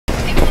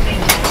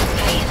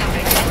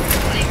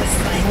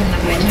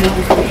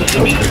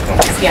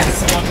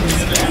Yes.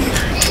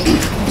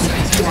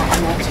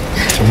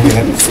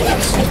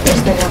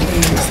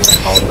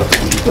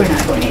 We're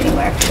not going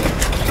anywhere.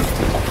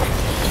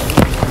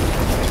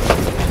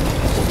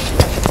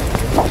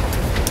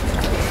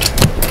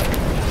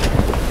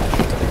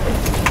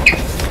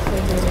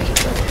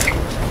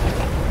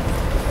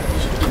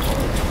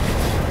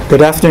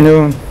 Good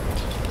afternoon.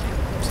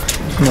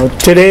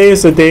 Today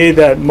is a day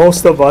that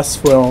most of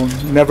us will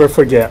never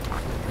forget.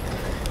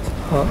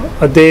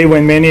 A day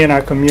when many in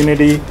our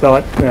community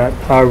thought that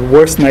our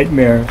worst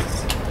nightmares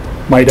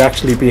might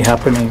actually be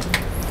happening.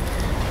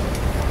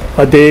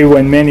 A day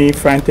when many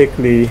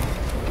frantically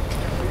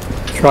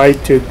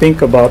tried to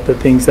think about the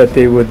things that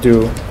they would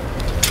do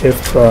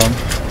if a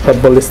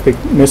ballistic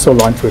missile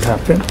launch would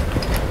happen.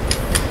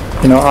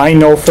 I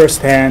know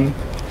firsthand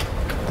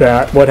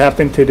that what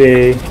happened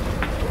today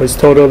was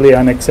totally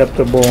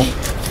unacceptable,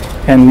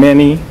 and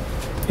many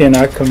in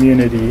our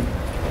community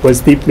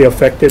was deeply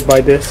affected by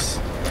this.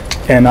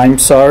 And I'm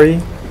sorry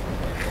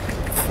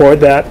for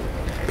that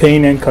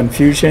pain and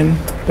confusion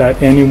that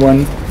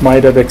anyone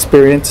might have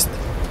experienced.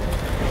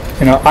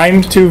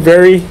 I'm too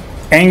very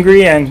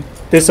angry and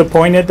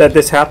disappointed that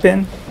this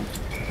happened.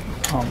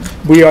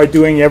 We are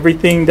doing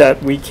everything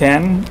that we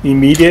can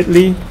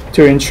immediately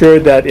to ensure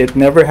that it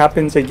never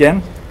happens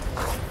again.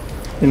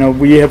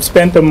 We have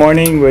spent the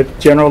morning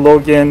with General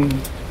Logan,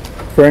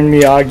 Vern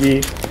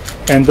Miyagi,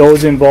 and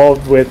those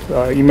involved with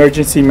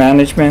emergency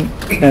management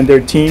and their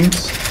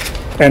teams.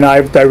 And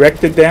I've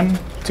directed them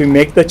to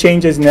make the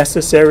changes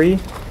necessary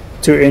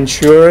to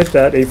ensure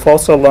that a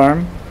false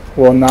alarm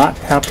will not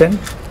happen.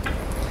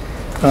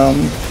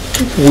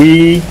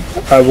 We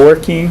are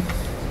working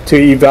to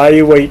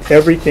evaluate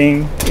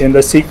everything in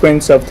the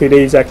sequence of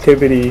today's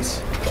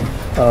activities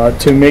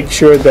to make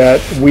sure that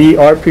we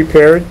are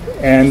prepared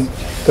and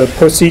the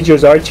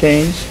procedures are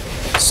changed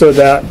so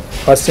that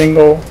a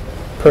single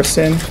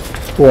person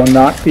will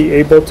not be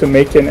able to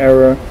make an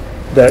error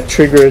that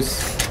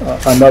triggers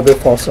another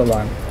false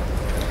alarm.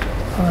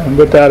 And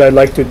with that, I'd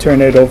like to turn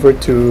it over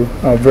to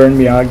Vern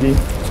Miyagi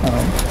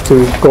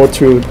to go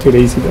through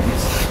today's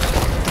events.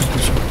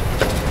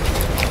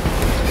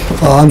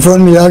 I'm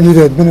Vern Miyagi,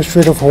 the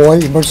Administrator of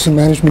Hawaii Emergency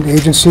Management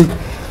Agency.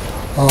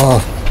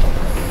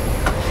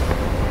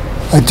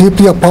 I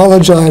deeply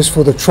apologize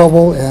for the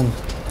trouble and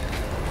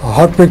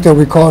heartbreak that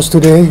we caused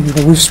today.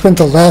 We've spent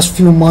the last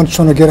few months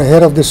trying to get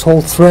ahead of this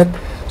whole threat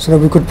so that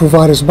we could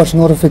provide as much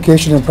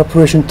notification and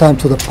preparation time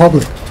to the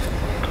public.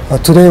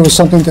 Today was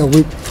something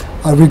that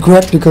I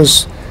regret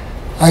because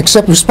I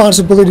accept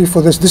responsibility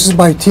for this. This is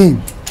my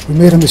team. We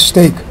made a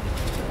mistake.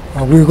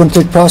 We're going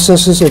to take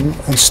processes and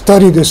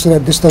study this so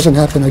that this doesn't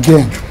happen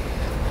again.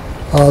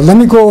 Let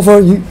me go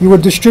over, you were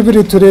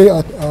distributed today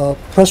a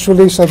press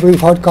release, I believe,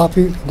 hard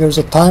copy. There's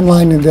a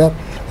timeline in there.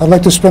 I'd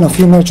like to spend a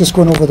few minutes just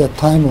going over that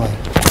timeline.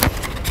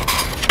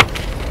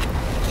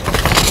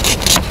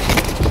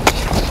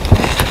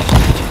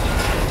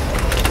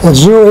 At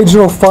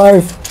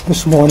 0805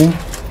 this morning,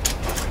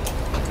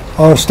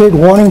 our state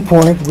warning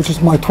point, which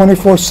is my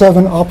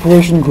 24/7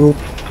 operation group,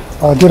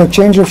 did a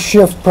change of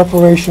shift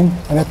preparation,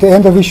 and at the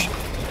end of each,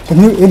 the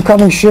new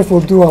incoming shift will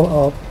do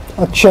a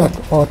check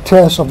or a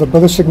test of the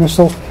ballistic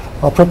missile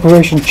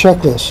preparation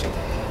checklist.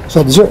 So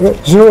at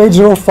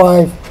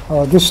 0805,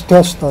 this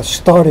test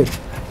started.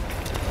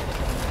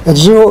 At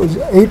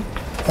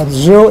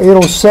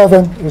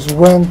 0807 is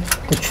when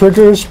the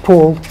trigger is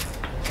pulled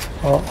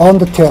on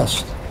the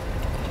test.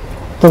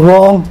 The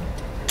wrong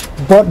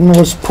button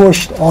was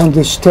pushed on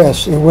this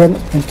test. It went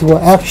into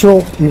an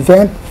actual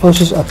event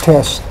versus a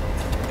test.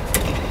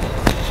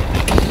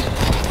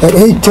 At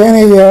 8:10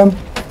 a.m.,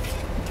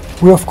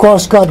 we of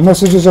course got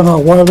messages on our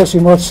wireless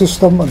remote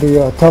system,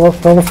 the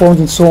telephones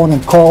and so on,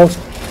 and calls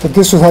that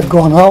this had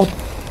gone out.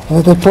 And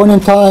at that point in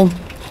time,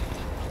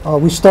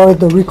 we started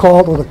the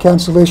recall or the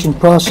cancellation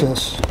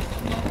process.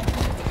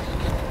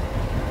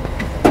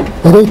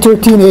 At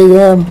 8:13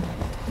 a.m.,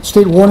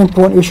 State Warning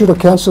Point issued a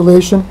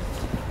cancellation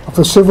of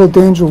the civil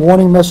danger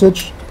warning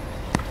message.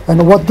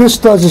 And what this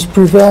does is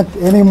prevent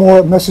any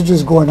more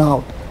messages going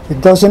out.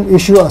 It doesn't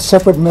issue a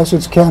separate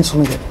message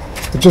canceling it.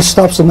 It just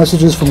stops the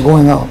messages from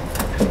going out.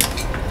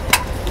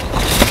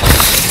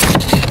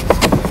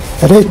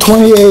 At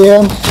 8:20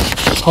 a.m.,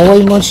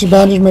 Hawaii Emergency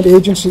Management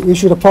Agency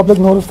issued a public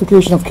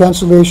notification of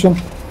cancellation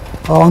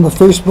on the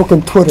Facebook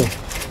and Twitter.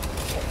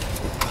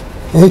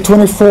 At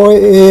 8:24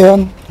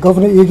 a.m.,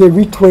 Governor Ige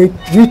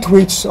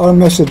retweets our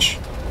message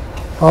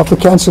of the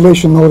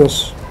cancellation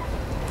notice.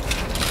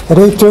 At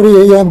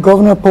 8:30 a.m.,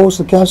 Governor posts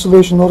the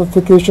cancellation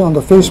notification on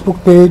the Facebook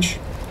page.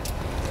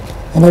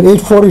 And at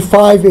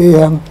 8:45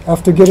 a.m.,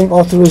 after getting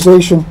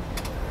authorization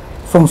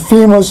from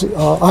FEMA's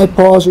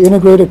IPAWS,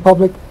 Integrated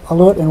Public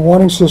Alert and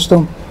Warning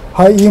System,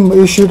 HIEM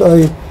issued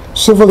a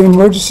civil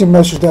emergency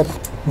message that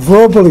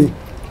verbally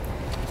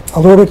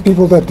alerted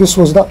people that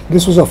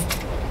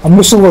a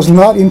missile was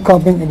not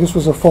incoming and this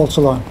was a false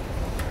alarm.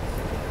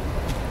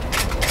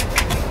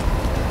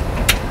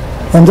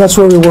 And that's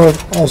where we were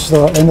as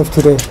the end of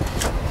today.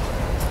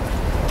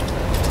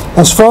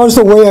 As far as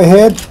the way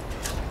ahead,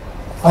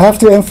 I have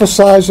to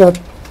emphasize that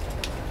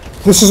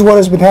this is what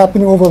has been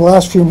happening over the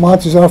last few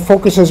months, is our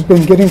focus has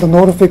been getting the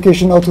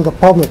notification out to the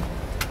public.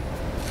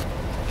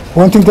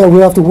 One thing that we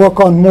have to work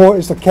on more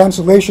is the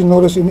cancellation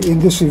notice in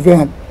this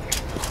event.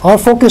 Our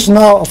focus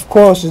now, of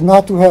course, is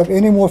not to have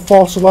any more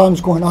false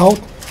alarms going out.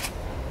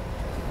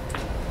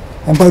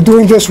 And by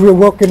doing this, we're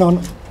working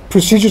on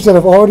procedures that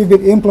have already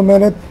been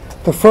implemented.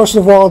 First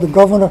of all, the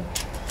governor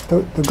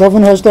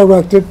has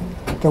directed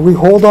that we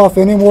hold off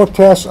any more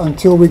tests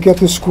until we get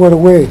this squared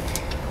away.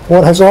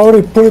 What has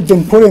already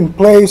been put in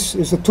place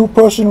is the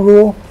two-person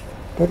rule,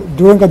 that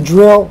during a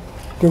drill,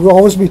 there will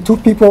always be 2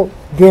 people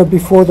there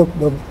before the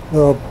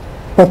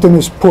button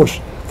is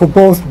pushed, for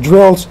both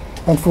drills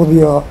and for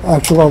the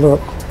actual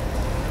alert.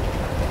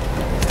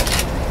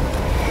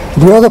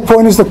 The other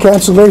point is the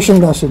cancellation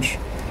message.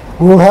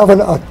 We will have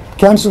a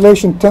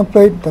cancellation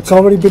template that's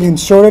already been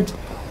inserted,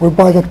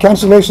 whereby the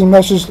cancellation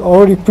message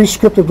already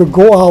pre-scripted will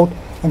go out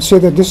and say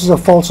that this is a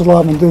false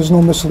alarm and there's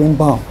no missile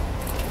inbound.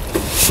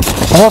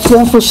 I have to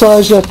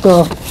emphasize that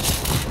at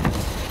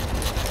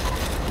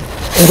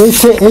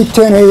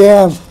 8:10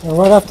 a.m.,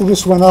 right after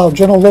this went out,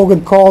 General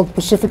Logan called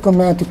Pacific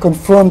Command to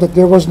confirm that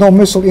there was no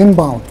missile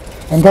inbound.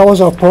 And that was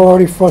our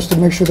priority for us to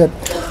make sure that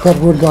that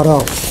word got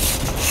out.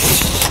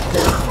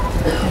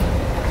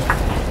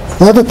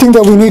 The other thing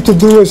that we need to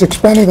do is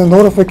expanding the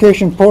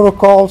notification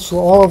protocols so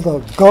all of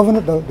the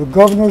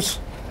governors,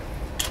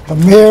 the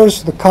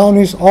mayors, the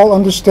counties all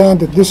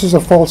understand that this is a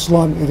false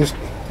alarm.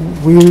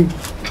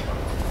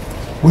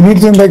 We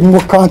need to make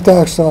more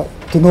contacts to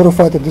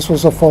notify that this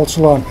was a false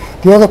alarm.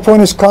 The other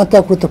point is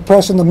contact with the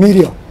press and the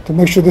media to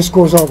make sure this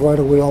goes out right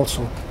away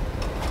also.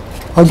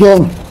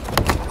 Again,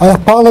 I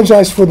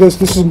apologize for this.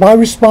 This is my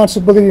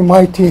responsibility,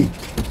 my team.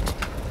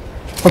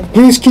 But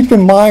please keep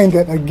in mind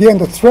that, again,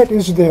 the threat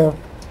is there.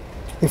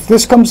 If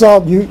this comes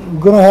out, you're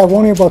going to have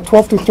only about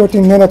 12 to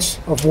 13 minutes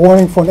of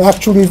warning for an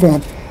actual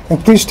event, and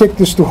please take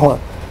this to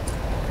heart.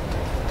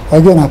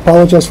 Again, I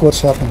apologize for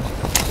what's happened.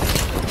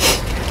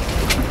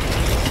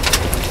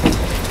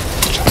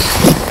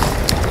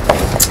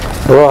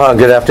 Aloha,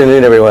 good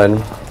afternoon,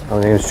 everyone.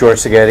 My name is George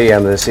Seghetti.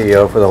 I'm the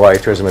CEO for the Hawaii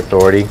Tourism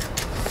Authority.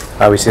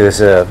 Obviously,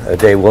 this is a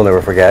day we'll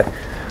never forget.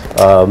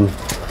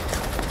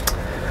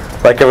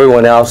 Like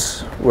everyone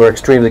else, we're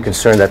extremely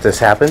concerned that this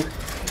happened.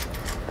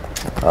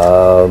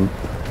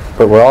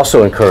 But we're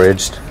also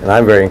encouraged, and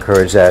I'm very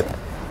encouraged, that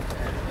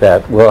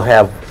we'll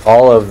have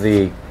all of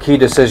the key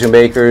decision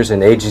makers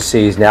and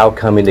agencies now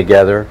coming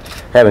together,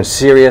 having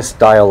serious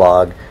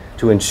dialogue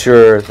to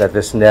ensure that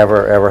this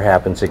never ever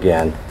happens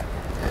again.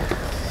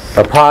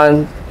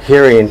 Upon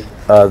hearing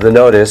the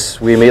notice,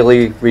 we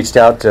immediately reached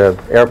out to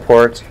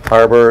airports,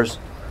 harbors,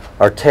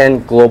 our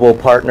 10 global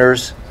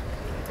partners,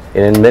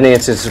 and in many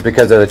instances,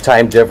 because of the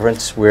time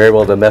difference, we were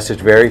able to message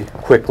very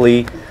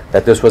quickly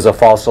that this was a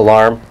false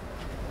alarm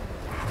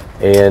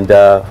and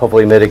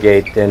hopefully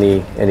mitigate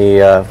any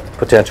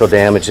potential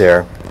damage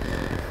there.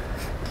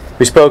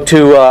 We spoke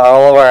to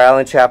all of our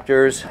island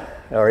chapters,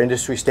 our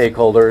industry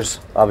stakeholders,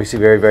 obviously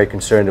very, very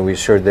concerned, and we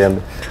assured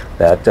them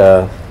that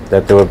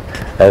that there will,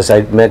 as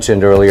I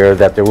mentioned earlier,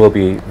 that there will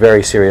be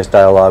very serious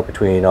dialogue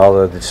between all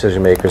of the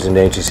decision makers and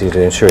agencies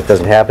to ensure it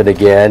doesn't happen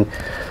again.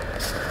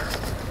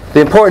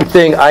 The important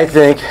thing, I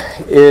think,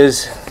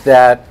 is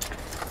that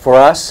for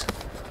us,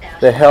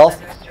 the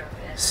health,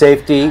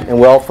 safety, and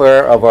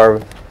welfare of our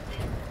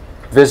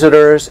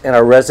visitors and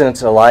our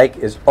residents alike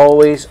is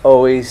always,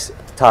 always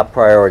top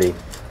priority.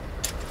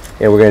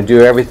 And we're going to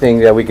do everything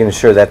that we can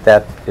ensure that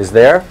that is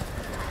there.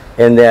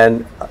 And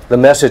then the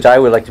message I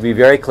would like to be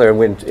very clear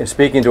when in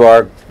speaking to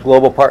our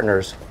global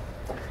partners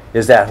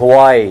is that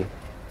Hawaii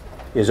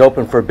is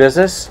open for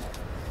business,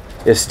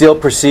 is still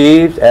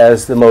perceived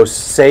as the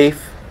most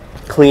safe,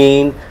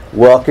 clean,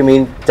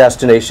 welcoming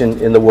destination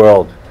in the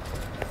world.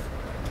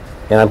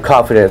 And I'm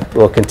confident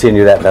we'll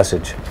continue that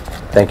message.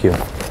 Thank you.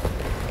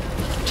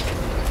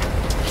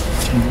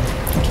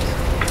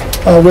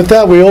 With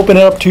that, we open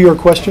it up to your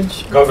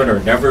questions. Governor,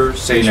 never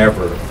say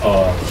never.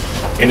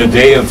 In a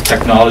day of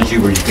technology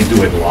where you can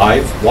do it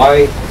live,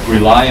 why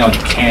rely on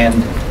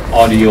canned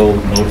audio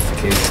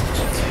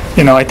notifications?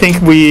 You know, I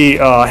think we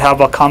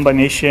have a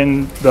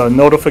combination. The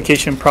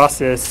notification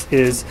process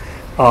is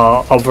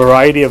a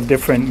variety of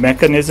different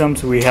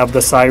mechanisms. We have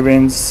the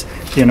sirens,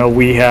 you know,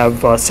 we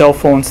have cell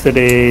phones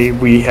today,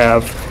 we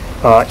have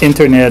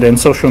internet and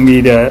social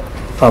media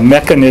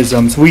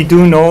mechanisms. We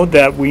do know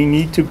that we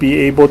need to be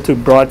able to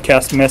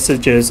broadcast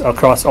messages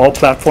across all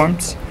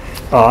platforms,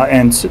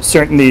 and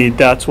certainly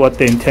that's what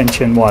the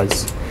intention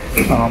was.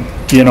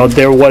 You know,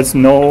 there was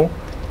no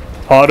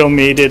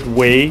automated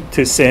way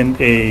to send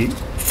a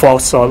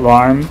false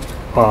alarm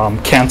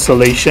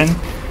cancellation.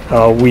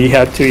 We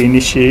had to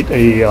initiate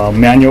a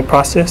manual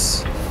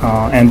process,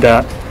 and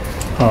that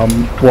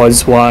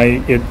was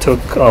why it took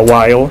a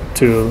while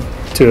to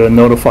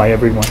notify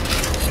everyone.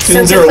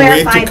 Isn't there a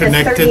way to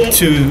connect it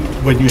to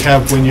when you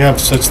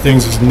have such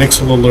things as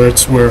Nixle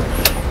alerts, where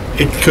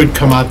it could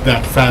come out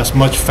that fast,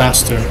 much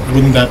faster.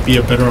 Wouldn't that be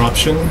a better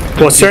option?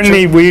 Well,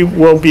 certainly we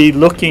will be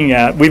looking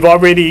at, we've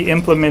already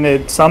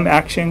implemented some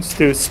actions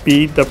to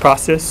speed the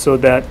process so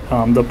that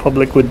the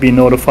public would be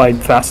notified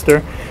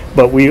faster.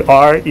 But we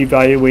are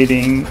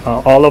evaluating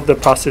all of the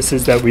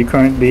processes that we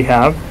currently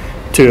have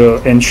to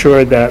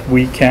ensure that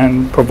we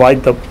can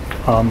provide the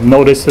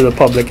notice to the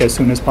public as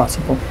soon as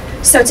possible.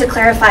 So to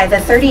clarify, the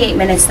 38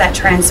 minutes that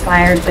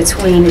transpired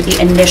between the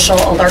initial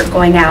alert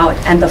going out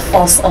and the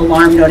false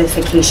alarm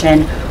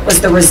notification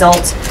was the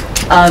result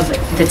of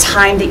the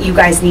time that you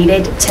guys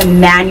needed to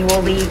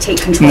manually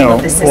take control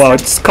of the system? Well,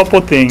 it's a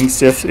couple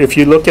things. If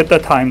you look at the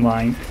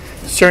timeline,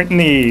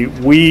 certainly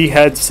we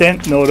had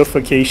sent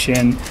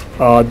notification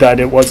that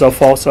it was a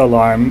false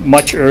alarm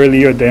much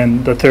earlier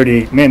than the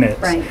 38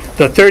 minutes. Right.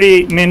 The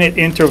 38-minute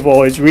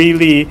interval is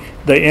really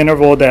the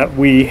interval that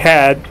we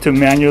had to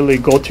manually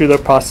go through the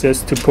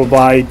process to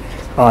provide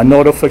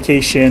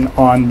notification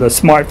on the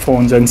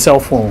smartphones and cell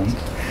phones.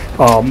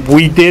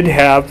 We did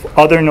have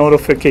other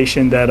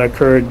notification that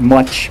occurred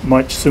much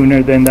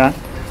sooner than that.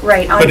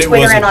 Right, on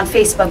Twitter and on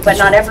Facebook, but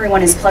not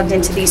everyone is plugged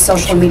into these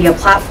social media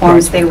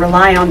platforms. They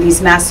rely on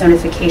these mass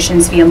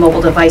notifications via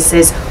mobile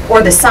devices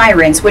or the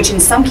sirens, which in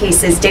some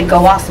cases did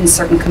go off in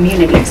certain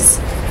communities.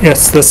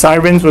 Yes, the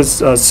sirens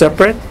was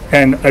separate,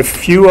 and a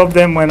few of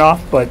them went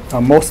off, but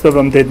most of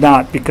them did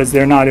not because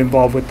they're not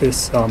involved with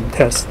this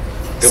test.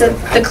 So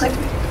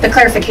the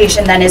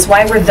clarification then is,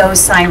 why were those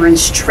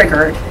sirens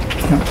triggered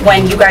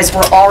when you guys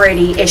were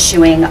already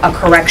issuing a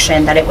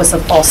correction that it was a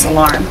false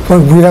alarm? Well,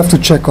 we have to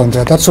check on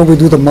that. That's why we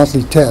do the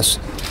monthly test.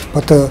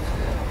 But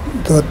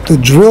the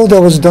drill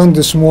that was done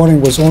this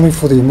morning was only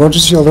for the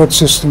emergency alert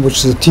system,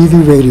 which is the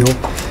TV radio,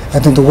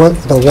 and then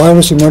the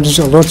wireless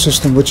emergency alert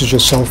system, which is your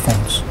cell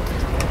phones.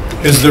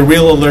 Is the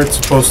real alert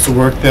supposed to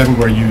work then,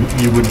 where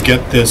you would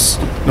get this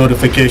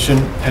notification,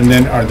 and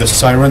then are the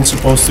sirens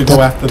supposed to go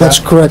after that? That's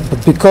correct,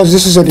 but because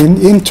this is an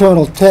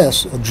internal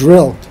test, a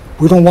drill,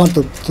 we don't want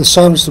the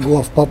sirens to go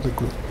off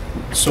publicly.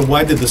 So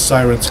why did the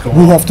sirens go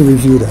We off? have to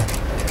review that.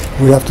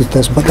 We have to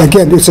test. But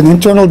again, it's an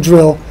internal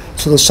drill,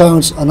 so the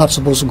sirens are not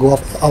supposed to go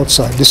off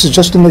outside. This is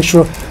just to make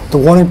sure the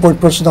warning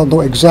point personnel know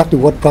exactly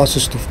what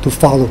process to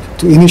follow,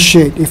 to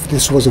initiate if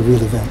this was a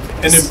real event.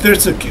 And if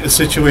there's a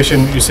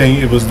situation, you're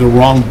saying it was the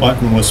wrong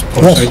button was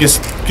pushed, Yes. I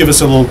guess give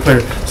us a little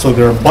clear. So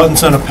there are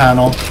buttons on a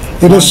panel,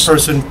 It one is-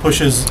 person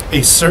pushes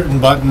a certain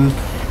button,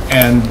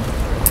 and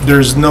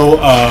there's no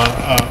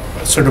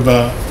sort of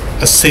a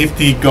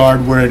safety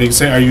guard where it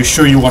say, are you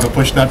sure you want to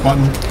push that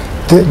button?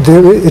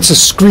 It's a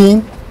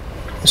screen.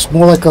 It's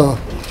more like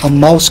a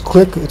mouse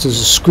click. It's a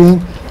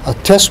screen, a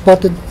test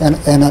button, and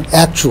an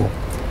actual.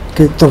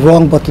 Okay, the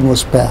wrong button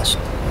was passed.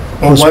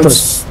 Or Was once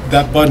pressed.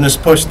 that button is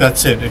pushed,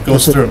 that's it, it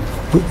goes That's it.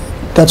 through.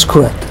 That's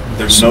correct.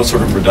 There's no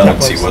sort of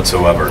redundancy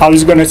whatsoever. I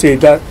was going to say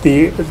that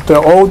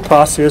the old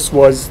process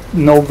was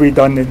no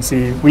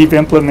redundancy. We've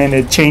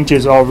implemented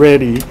changes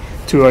already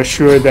to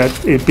assure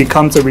that it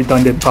becomes a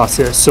redundant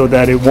process so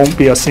that it won't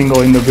be a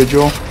single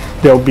individual.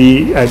 There'll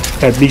be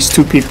at least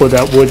two people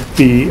that would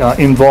be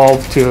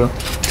involved to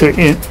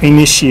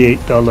initiate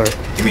the alert.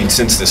 You mean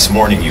since this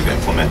morning you've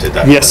implemented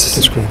that? Yes,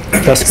 That's correct.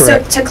 that's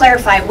correct. So to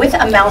clarify, with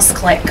a mouse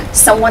click,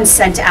 someone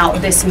sent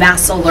out this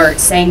mass alert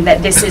saying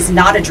that this is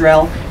not a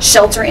drill,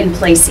 shelter in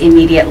place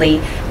immediately.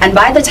 And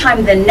by the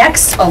time the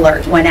next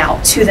alert went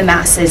out to the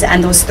masses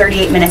and those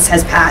 38 minutes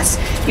has passed,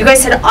 you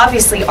guys had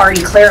obviously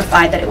already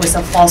clarified that it was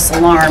a false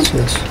alarm. Yes.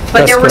 But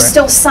That's there were correct.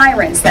 still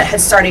sirens that had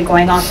started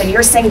going off, and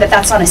you're saying that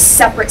that's on a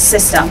separate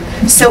system.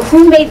 So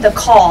who made the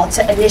call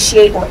to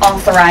initiate or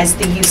authorize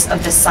the use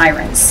of the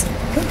sirens?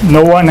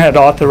 No one had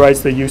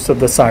authorized the use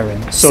of the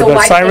siren. So So why the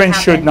did it siren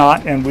should happen?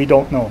 not, and we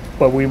don't know,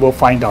 but we will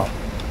find out.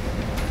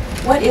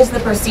 What is the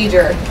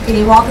procedure? Can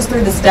you walk us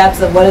through the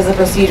steps of what is the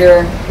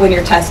procedure when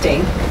you're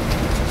testing?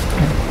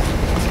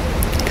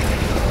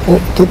 Well,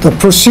 the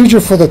procedure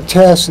for the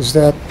test is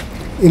that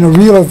in a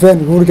real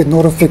event, we will get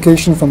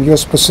notification from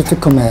U.S.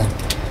 Pacific Command.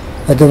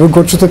 And then we'll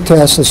go through the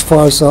test as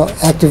far as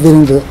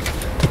activating the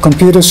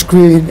computer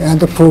screen and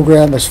the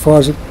program as far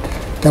as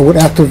that would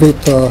activate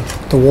the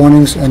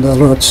warnings and the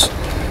alerts.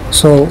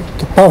 So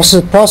the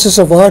process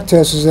of our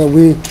test is that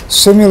we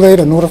simulate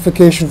a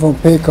notification from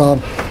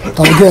PACOM.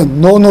 Now again,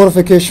 no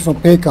notification from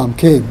PACOM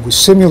came. We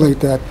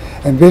simulate that,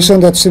 and based on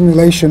that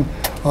simulation,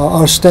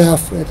 our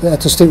staff at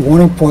the state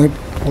warning point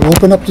will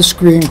open up the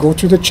screen, go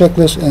through the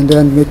checklist, and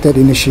then make that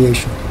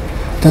initiation.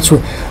 That's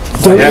what.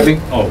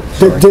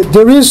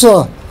 There is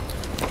a.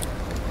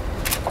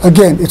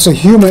 Again, it's a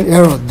human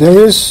error.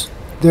 There is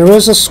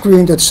a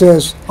screen that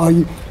says, "Are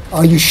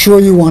you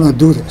sure you want to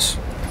do this?"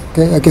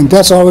 Okay. Again,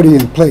 that's already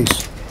in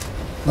place.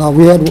 Now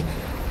we had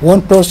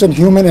one person,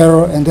 human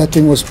error, and that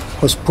thing was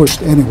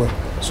pushed anyway.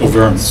 So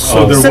Vern,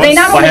 So they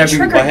not by only having-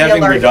 triggered by the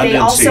having alert, they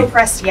redundancy- also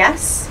pressed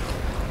yes?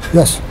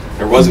 Yes.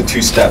 There was a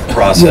two-step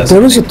process.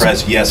 there is They a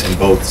pressed yes in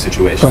both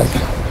situations.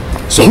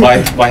 Right. So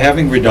by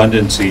having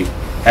redundancy,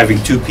 having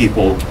two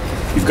people,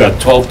 you've got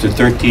 12 to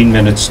 13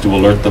 minutes to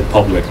alert the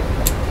public.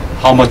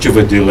 How much of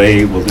a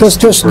delay will this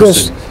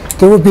person?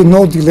 There would be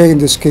no delay in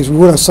this case. We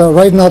would have,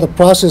 right now, the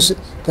process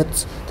that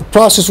the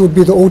process would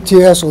be the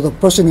OTS or the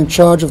person in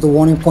charge of the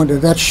warning point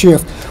at that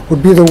shift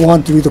would be the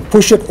one to either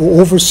push it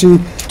or oversee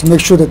to make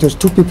sure that there's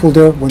 2 people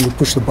there when you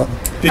push the button.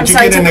 I'm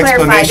sorry, to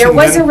clarify, there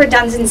was a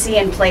redundancy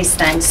in place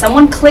then.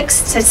 Someone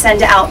clicks to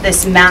send out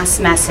this mass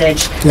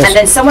message, Yes. and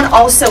then someone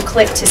also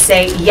clicked to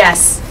say,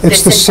 yes,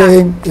 It's the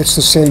same. It's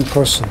the same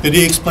person. Did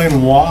he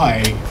explain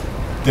why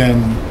then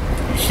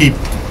he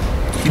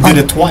did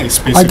it twice,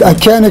 basically? I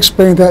can't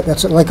explain that.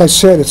 That's like I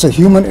said. It's a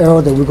human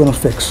error that we're going to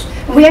fix.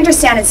 We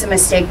understand it's a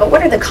mistake, but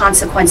what are the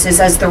consequences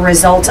as the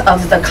result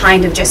of the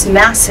kind of just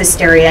mass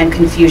hysteria and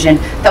confusion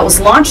that was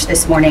launched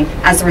this morning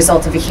as a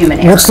result of a human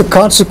error? What's the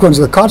consequence?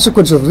 The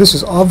consequence of this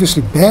is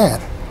obviously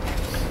bad.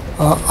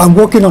 I'm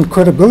working on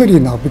credibility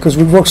now because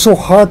we worked so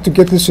hard to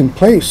get this in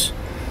place.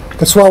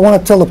 That's why I want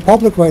to tell the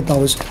public right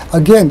now is,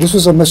 again, this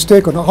was a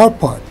mistake on our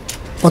part.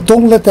 But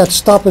don't let that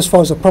stop as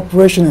far as the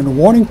preparation and the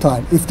warning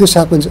time if this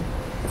happens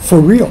for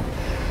real.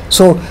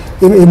 So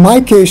in my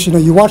case,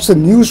 you watch the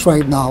news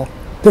right now,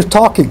 they're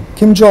talking.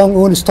 Kim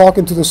Jong-un is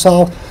talking to the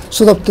South,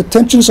 so that the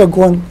tensions are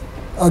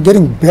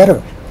getting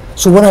better.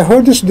 So when I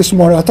heard this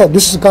morning, I thought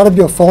this has got to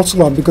be a false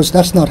alarm because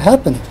that's not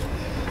happening.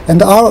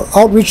 And our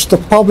outreach to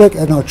the public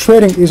and our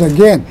training is,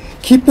 again,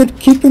 keep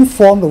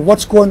informed of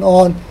what's going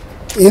on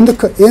in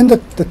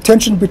the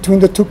tension between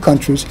the 2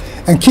 countries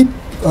and keep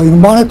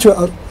monitor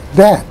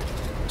that.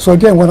 So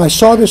again, when I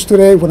saw this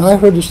today, when I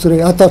heard this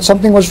today, I thought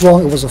something was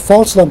wrong. It was a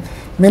false alarm,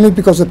 mainly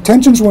because the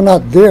tensions were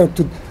not there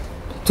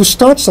to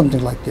start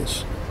something like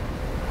this.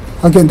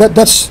 Again,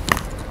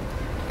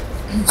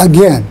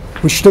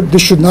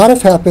 this should not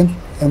have happened,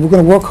 and we're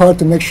going to work hard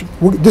to make sure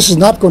this is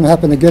not going to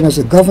happen again, as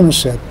the governor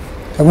said.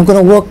 And we're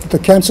going to work the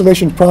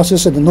cancellation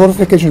process and the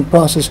notification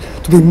process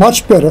to be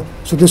much better,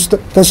 so this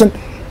doesn't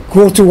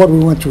go through what we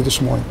went through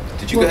this morning.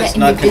 Did you Will guys the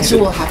not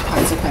individual consider? have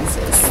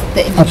consequences?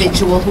 The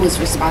individual who is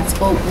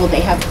responsible, will they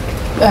have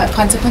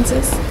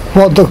consequences?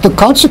 Well, the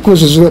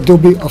consequences are that they'll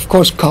be, of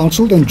course,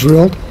 counseled and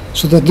drilled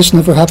so that this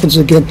never happens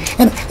again.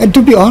 And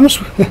to be honest,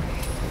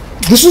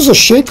 this is a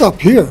shake-up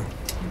here.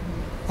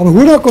 I mean,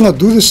 we're not going to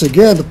do this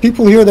again. The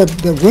people here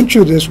that went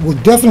through this will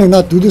definitely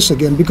not do this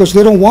again because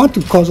they don't want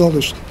to cause all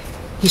this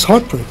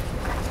heartbreak.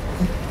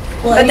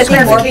 Will But the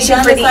anything more be clarification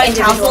done for the besides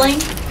individual-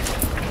 counseling?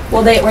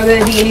 Will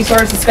there be any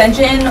sort of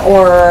suspension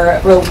or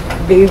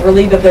be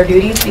relieved of their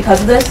duties because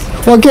of this?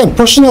 Well, again,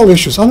 personnel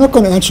issues. I'm not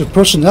going to answer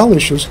personnel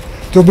issues.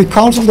 They'll be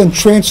counseled and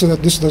trained so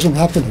that this doesn't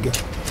happen again.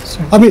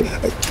 I mean,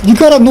 you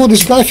got to know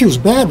this guy feels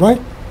bad,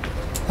 right?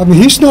 I mean,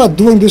 he's not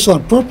doing this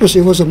on purpose.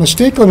 It was a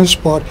mistake on his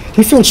part.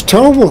 He feels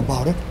terrible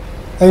about it,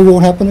 and it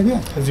won't happen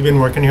again. Has he been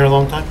working here a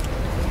long time?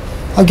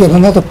 Again,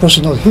 another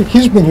personnel.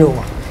 He's been here a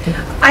while.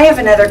 I have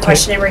another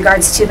question in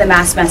regards to the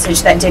mass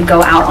message that did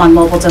go out on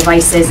mobile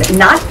devices.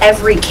 Not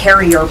every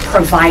carrier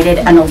provided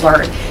an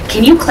alert.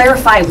 Can you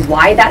clarify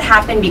why that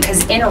happened?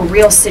 Because in a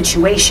real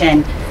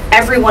situation,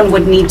 everyone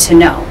would need to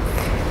know.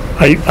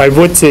 I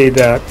would say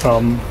that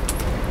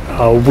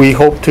we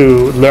hope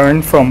to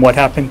learn from what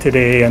happened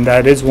today, and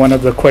that is one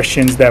of the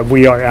questions that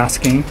we are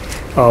asking.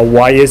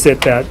 Why is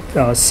it that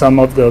some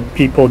of the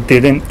people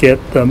didn't get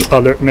the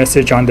alert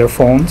message on their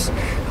phones?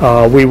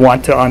 We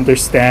want to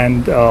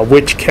understand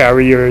which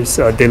carriers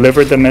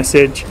delivered the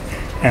message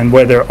and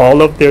whether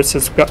all of their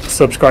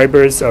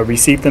subscribers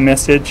received the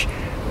message.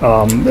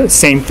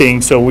 Same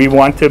thing, so we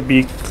want to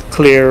be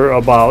clear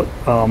about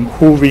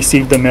who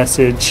received the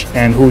message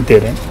and who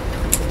didn't.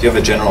 Do you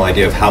have a general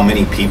idea of how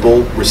many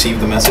people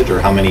received the message,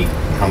 or how many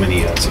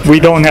We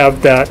don't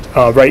have that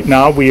right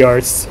now. We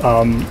are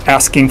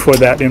asking for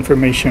that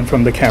information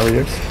from the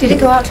carriers. Did it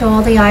go out to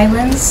all the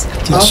islands?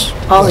 Yes.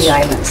 All the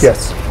islands?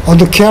 Yes. On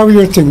the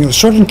carrier thing,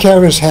 certain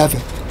carriers have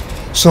it.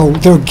 So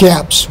there are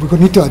gaps. We're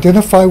going to need to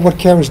identify what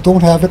carriers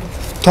don't have it,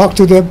 talk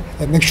to them,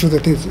 and make sure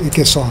that it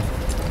gets on.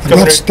 And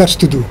that's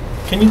to do.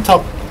 Can you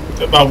talk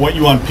about what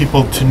you want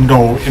people to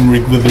know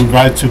with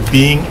regard to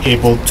being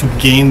able to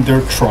gain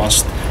their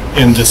trust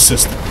in this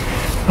system?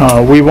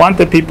 We want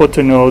the people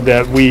to know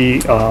that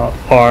we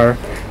are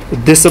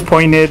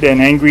disappointed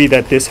and angry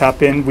that this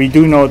happened. We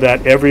do know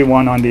that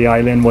everyone on the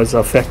island was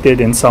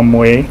affected in some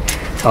way.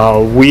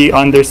 We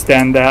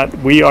understand that.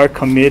 We are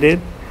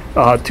committed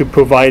to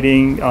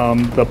providing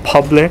the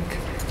public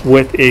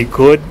with a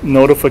good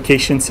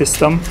notification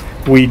system.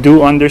 We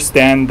do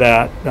understand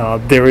that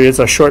there is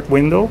a short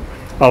window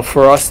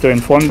for us to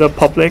inform the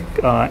public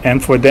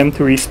and for them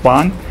to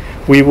respond.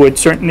 We would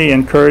certainly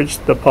encourage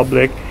the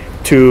public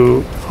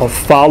to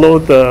follow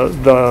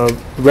the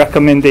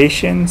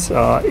recommendations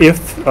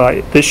if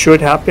this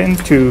should happen,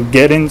 to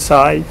get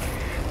inside,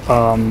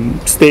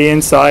 stay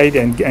inside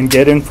and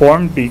get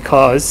informed,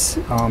 because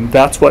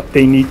that's what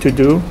they need to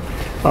do.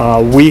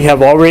 We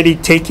have already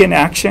taken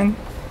action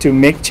to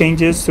make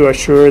changes to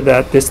assure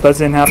that this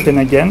doesn't happen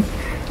again.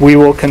 We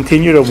will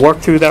continue to work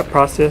through that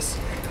process.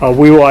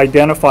 We will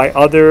identify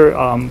other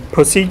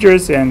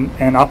procedures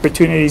and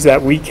opportunities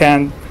that we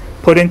can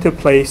put into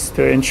place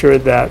to ensure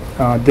that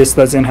this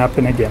doesn't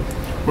happen again.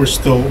 We're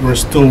still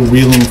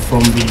reeling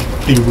from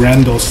the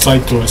Randall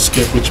Saito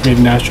escape, which made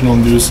national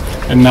news,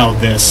 and now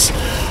this.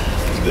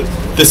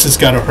 this has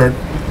got to hurt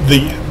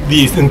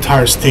the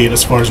entire state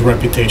as far as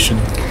reputation.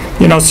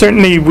 You know,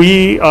 certainly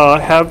we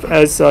have,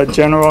 as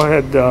General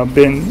had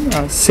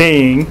been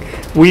saying,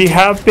 we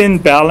have been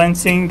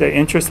balancing the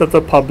interest of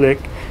the public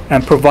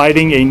and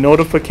providing a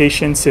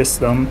notification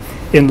system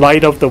in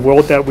light of the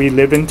world that we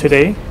live in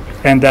today,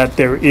 and that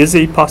there is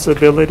a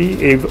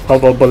possibility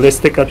of a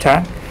ballistic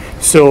attack.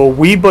 So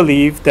we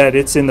believe that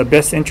it's in the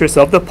best interest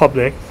of the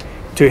public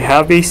to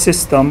have a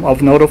system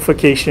of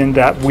notification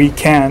that we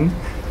can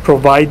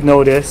provide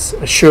notice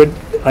should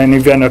an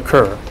event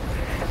occur.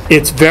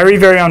 It's very,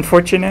 very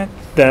unfortunate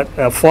that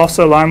a false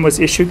alarm was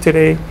issued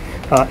today,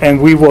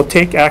 and we will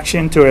take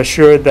action to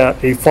assure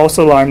that a false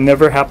alarm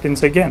never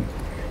happens again.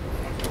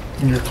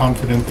 And you're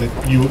confident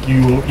that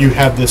you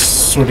have this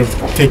sort of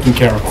taken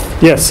care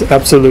of? Yes,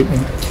 absolutely.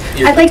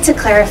 I'd like to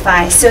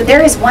clarify. So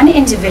there is one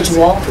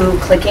individual who,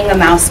 clicking a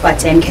mouse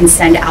button, can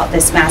send out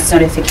this mass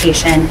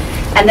notification,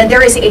 and then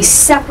there is a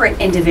separate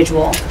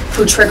individual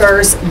who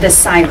triggers the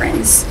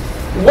sirens.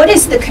 What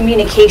is the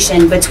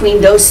communication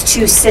between those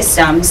two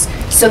systems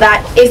so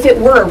that if it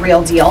were a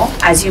real deal,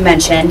 as you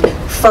mentioned,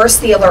 first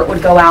the alert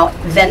would go out,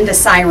 then the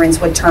sirens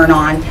would turn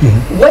on?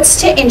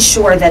 What's to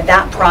ensure that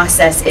that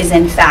process is,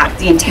 in fact,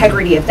 the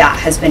integrity of that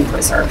has been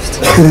preserved?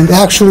 In an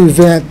actual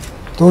event,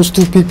 those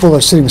two people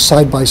are sitting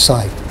side by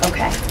side.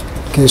 Okay.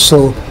 Okay,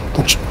 so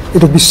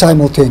it'll be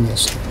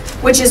simultaneous.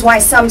 Which is why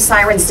some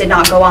sirens did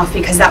not go off,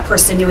 because that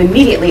person knew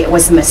immediately it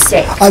was a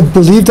mistake. I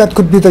believe that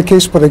could be the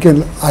case, but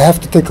again, I have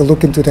to take a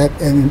look into that,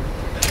 and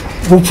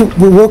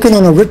we're working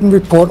on a written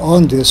report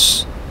on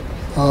this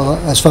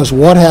as far as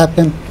what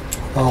happened,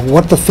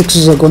 what the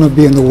fixes are going to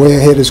be, and the way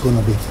ahead is going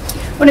to be.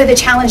 One of the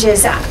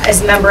challenges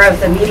as a member of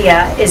the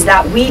media is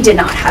that we did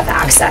not have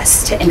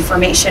access to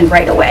information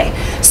right away.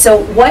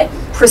 So what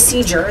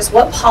procedures,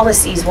 what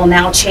policies will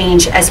now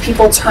change as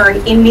people turn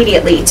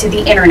immediately to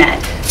the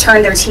internet,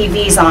 turn their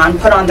TVs on,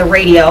 put on the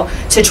radio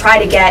to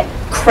try to get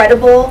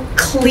credible,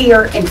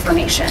 clear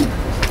information?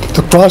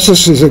 The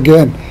process is,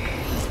 again,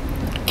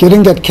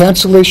 getting that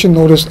cancellation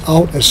notice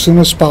out as soon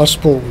as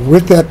possible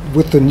with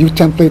the new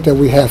template that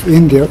we have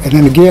in there. And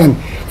then again,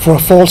 for a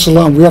false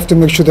alarm, we have to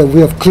make sure that we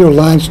have clear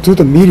lines to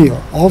the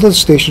media, all the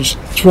stations,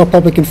 through our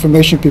public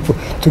information people,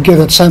 to get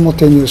that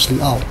simultaneously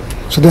out.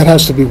 So that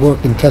has to be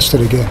worked and tested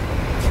again.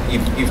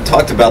 You've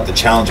talked about the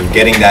challenge of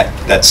getting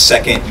that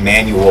second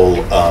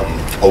manual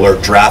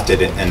alert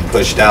drafted and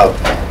pushed out.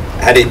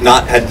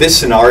 Had this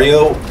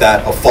scenario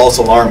that a false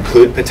alarm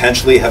could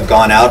potentially have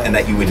gone out and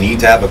that you would need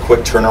to have a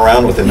quick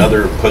turnaround with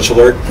another push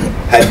alert,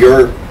 had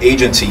your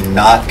agency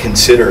not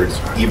considered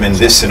even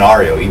this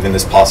scenario, even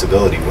this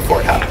possibility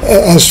before it happened?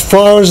 As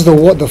far as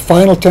the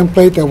final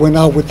template that went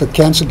out with the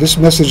cancel, this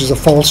message is a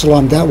false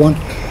alarm, that one,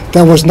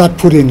 that was not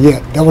put in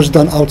yet. That was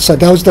done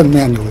outside, that was done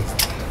manually.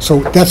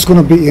 So that's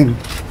going to be in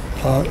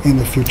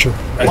the future.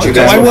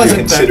 Why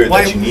wasn't that?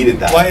 Why you needed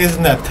that? Why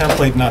isn't that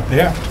template not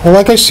there? Well,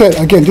 like I said,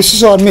 again, this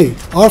is on me.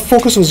 Our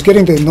focus was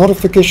getting the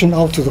notification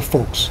out to the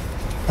folks.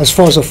 As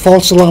far as a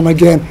false alarm,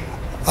 again,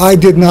 I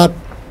did not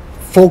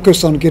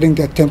focus on getting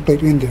that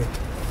template in there.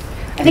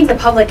 I think the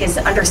public is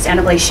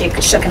understandably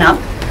shooken up.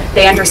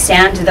 They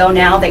understand, though,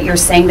 now that you're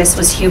saying this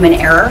was human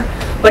error,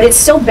 but it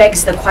still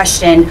begs the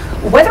question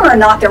whether or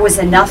not there was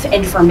enough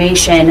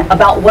information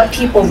about what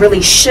people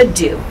really should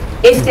do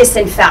if this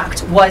in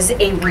fact was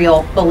a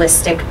real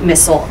ballistic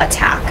missile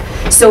attack.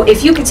 So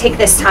if you could take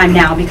this time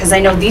now, because I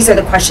know these are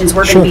the questions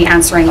we're going to be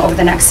answering over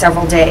the next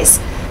several days.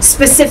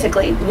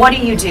 Specifically, what do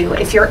you do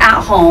if you're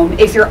at home,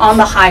 if you're on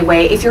the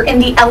highway, if you're in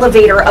the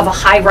elevator of a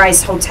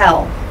high-rise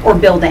hotel or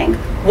building?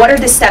 What are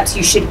the steps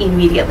you should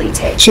immediately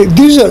take? See,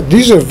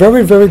 these are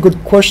very, very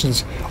good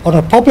questions. On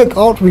our public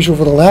outreach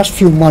over the last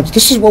few months,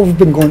 this is what we've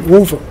been going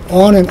over,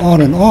 on and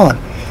on and on.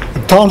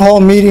 Town hall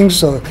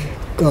meetings,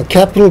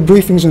 capital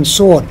briefings, and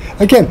so on.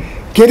 Again,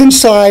 get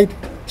inside,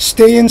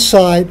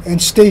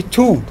 and stay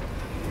tuned.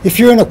 If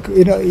you're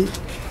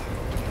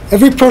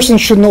every person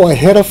should know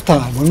ahead of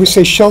time. When we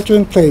say shelter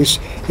in place,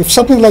 if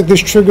something like this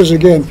triggers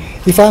again,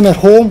 if I'm at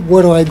home,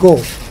 where do I go?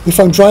 If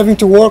I'm driving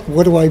to work,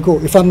 where do I go?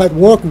 If I'm at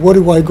work, where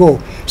do I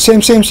go?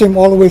 Same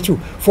all the way through.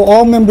 For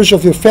all members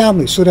of your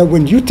family, so that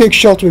when you take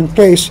shelter in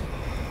place,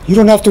 you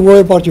don't have to worry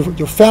about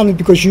your family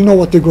because you know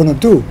what they're going to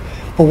do.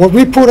 But what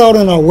we put out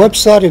on our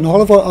website and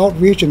all of our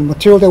outreach and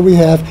material that we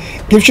have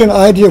gives you an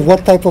idea of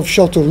what type of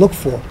shelter to look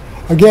for.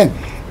 Again,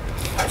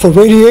 for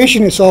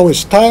radiation, it's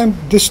always time,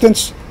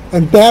 distance,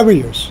 and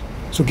barriers.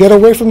 So get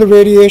away from the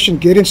radiation,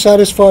 get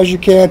inside as far as you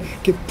can,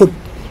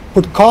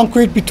 put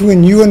concrete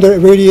between you and the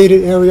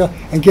radiated area,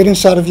 and get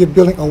inside of your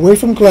building, away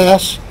from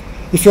glass.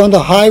 If you're on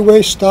the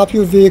highway, stop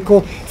your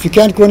vehicle. If you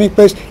can't go any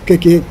place,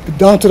 get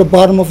down to the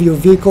bottom of your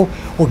vehicle,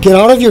 or get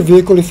out of your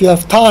vehicle if you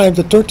have time,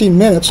 the 13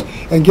 minutes,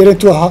 and get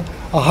into a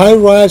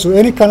high-rise or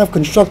any kind of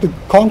constructed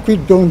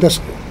concrete building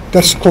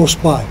that's close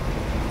by.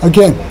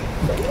 Again,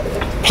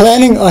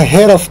 planning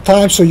ahead of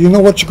time so you know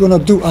what you're going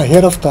to do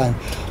ahead of time.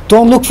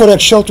 Don't look for that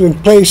shelter in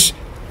place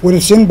when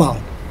it's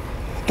inbound.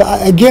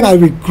 Again, I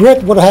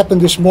regret what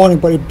happened this morning,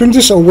 but it brings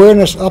this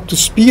awareness up to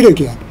speed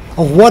again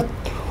of what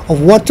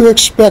to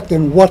expect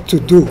and what to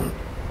do.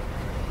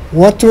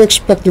 what to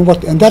expect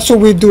and that's what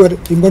we do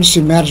at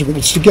emergency management,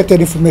 is to get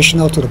that information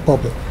out to the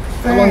public.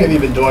 How long have you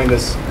been doing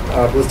this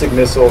ballistic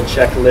missile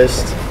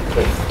checklist?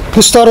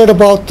 This started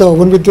about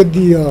when we did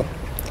the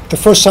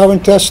first siren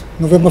test,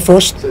 November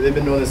 1st. So they've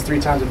been doing this 3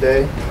 times a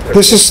day?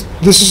 This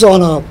is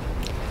on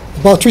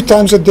about 3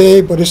 times a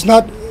day, but it's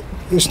not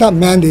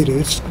mandated.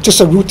 It's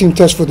just a routine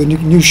test for the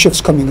new shifts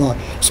coming on.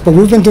 But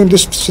we've been doing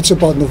this since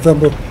about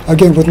November,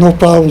 again, with no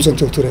problems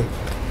until today.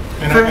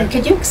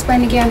 Could you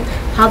explain again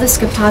how this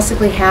could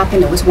possibly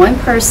happen? It was one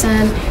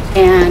person,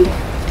 and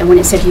when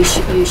it said,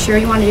 you sure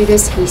you want to do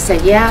this? He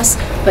said yes,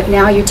 but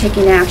now you're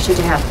taking action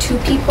to have 2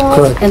 people,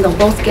 Correct. and they'll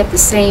both get the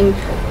same,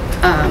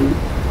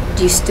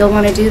 do you still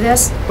want to do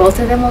this? Both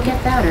of them will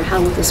get that, or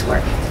how will this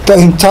work? The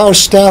entire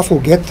staff will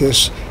get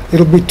this.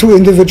 It'll be 2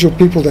 individual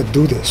people that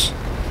do this.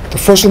 The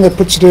first one that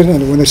puts it in,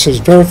 and when it says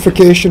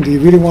verification, do you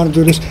really want to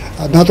do this?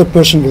 Another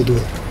person will do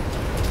it.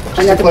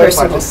 Another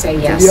person will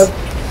say yes.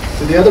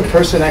 Did the other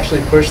person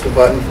actually push the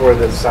button for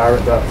the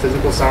siren, the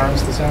physical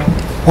sirens to sound?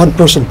 One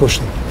person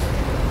pushed it.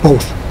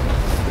 Both.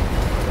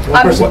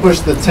 One person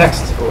pushed the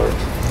text alert.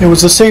 It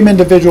was the same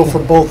individual for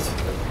both.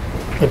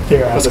 But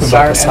they're For the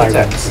asking siren about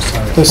the and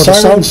the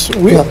sirens. text. The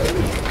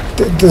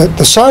sirens,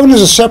 The siren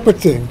is a separate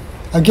thing.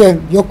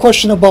 Again, your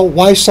question about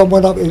why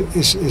someone up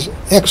is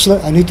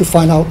excellent. I need to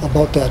find out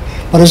about that.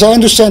 But as I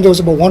understand, there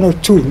was about 1 or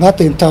 2, not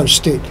the entire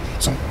state.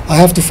 So I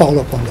have to follow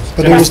up on this.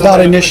 but it was not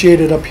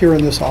initiated up here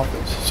in this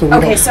office. So we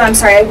Okay, don't. so I'm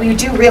sorry, we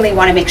do really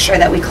want to make sure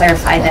that we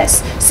clarify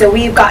this. So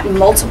we've gotten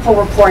multiple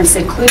reports,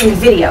 including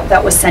video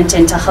that was sent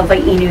into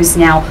Hawaii News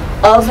Now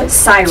of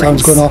sirens.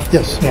 Sounds going off?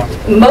 Yes. Yeah.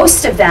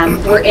 Most of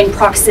them were in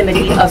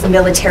proximity of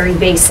military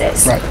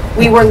bases. Right.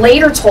 We were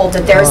later told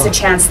that there is a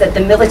chance that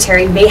the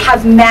military may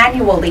have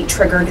manually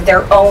triggered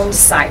their own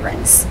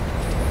sirens.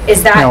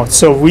 Is that? No,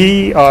 so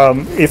we,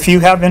 if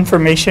you have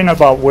information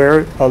about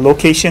where,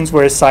 locations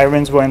where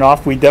sirens went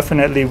off, we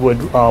definitely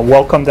would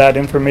welcome that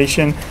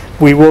information.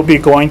 We will be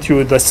going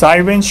through, the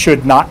sirens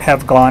should not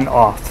have gone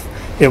off.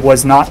 It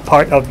was not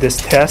part of this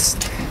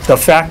test. The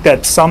fact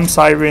that some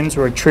sirens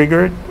were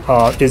triggered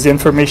is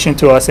information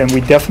to us, and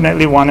we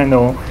definitely want to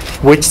know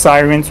which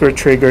sirens were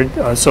triggered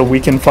so we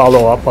can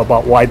follow up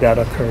about why that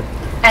occurred.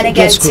 And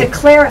again, That's to good.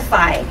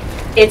 clarify,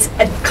 it's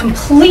a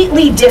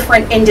completely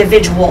different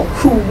individual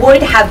who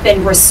would have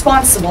been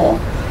responsible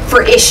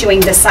for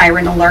issuing the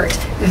siren alert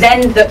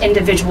than the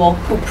individual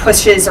who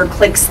pushes or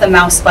clicks the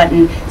mouse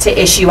button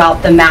to issue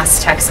out the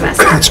mass text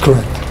message. That's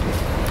correct.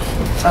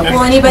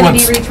 Will anybody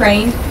be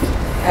retrained?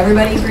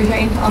 Everybody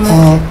retrained on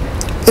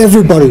this?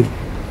 Everybody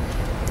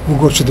who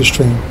goes to this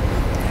training.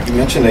 You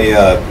mentioned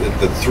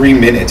the 3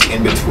 minutes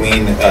in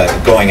between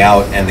going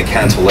out and the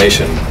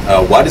cancellation.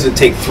 Why does it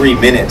take 3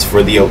 minutes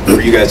for you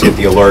guys to get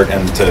the alert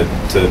and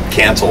to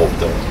cancel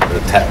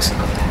the text?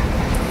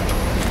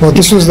 Well,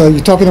 this was,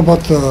 you're talking about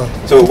the...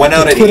 So it went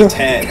out at Twitter.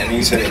 8:10, and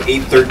you said at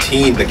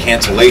 8:13 the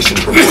cancellation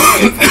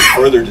preventing it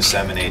from further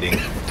disseminating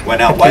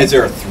went out. Why is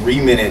there a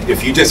 3-minute?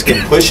 If you just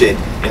can push it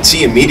and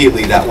see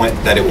immediately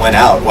that it went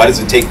out, why does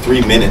it take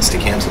 3 minutes to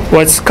cancel?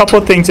 Well, it's a couple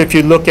of things. If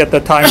you look at the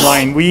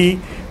timeline,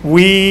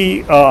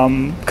 we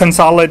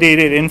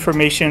consolidated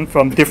information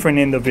from different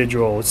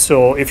individuals.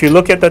 So if you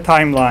look at the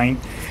timeline,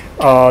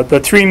 the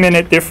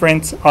 3-minute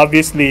difference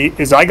obviously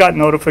is I got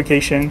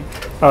notification,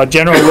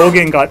 General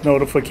Logan got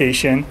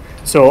notification.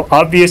 So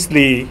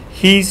obviously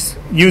he's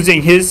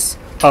using his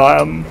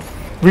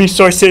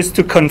resources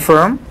to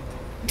confirm,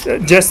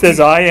 just as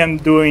I am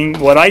doing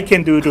what I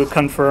can do to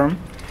confirm.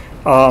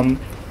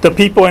 The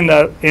people in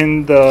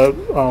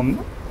the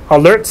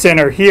alert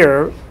center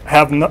here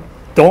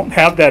don't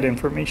have that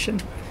information.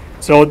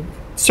 So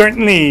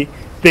certainly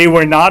they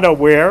were not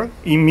aware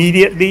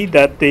immediately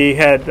that they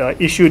had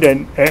issued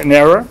an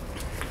error,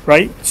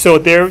 right? So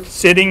they're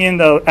sitting in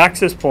the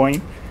access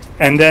point,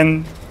 and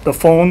then the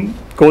phone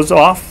goes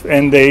off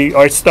and they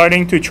are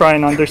starting to try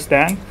and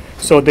understand.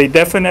 So they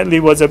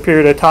definitely was a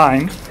period of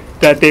time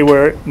that they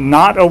were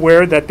not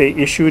aware that they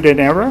issued an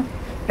error,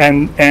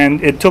 and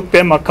it took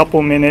them a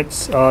couple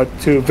minutes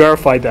to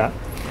verify that.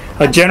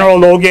 General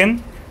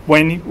Logan,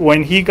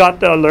 when he got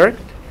the alert,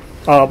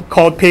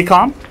 called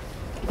PACOM,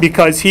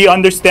 because he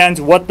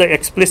understands what the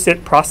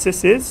explicit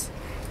process is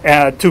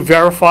to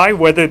verify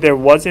whether there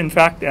was in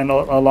fact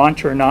a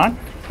launch or not.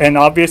 And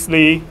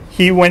obviously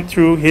he went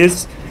through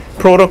his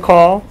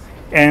protocol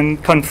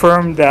and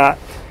confirmed that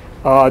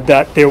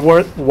there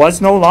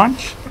was no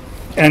launch.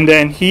 And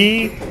then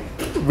he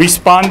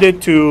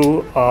responded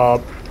to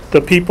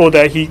the people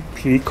that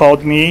he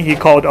called me, he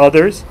called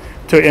others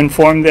to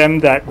inform them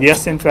that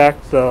yes, in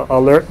fact, the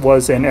alert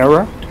was an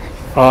error.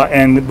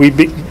 And we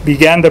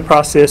began the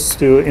process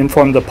to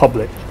inform the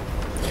public.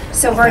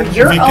 So Vern,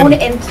 your own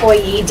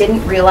employee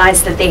didn't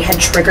realize that they had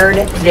triggered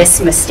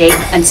this mistake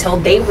until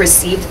they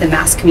received the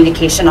mass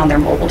communication on their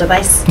mobile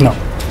device? No.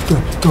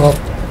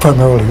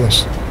 Primarily,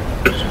 yes.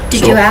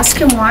 Did you ask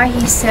him why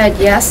he said,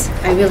 yes,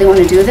 I really want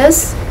to do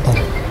this?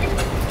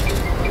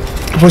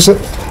 Was it?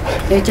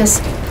 It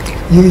just,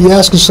 You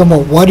asking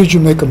someone, why did you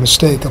make a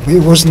mistake? I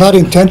mean, it was not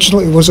intentional,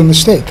 it was a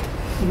mistake.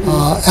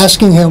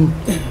 Asking him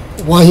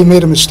why he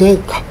made a mistake,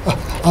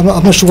 I'm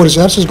not sure what his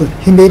answer is going to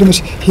be. He made a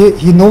mistake.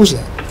 He knows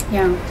that.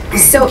 Yeah.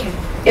 So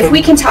if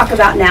we can talk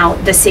about now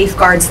the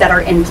safeguards that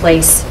are in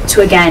place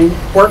to, again,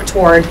 work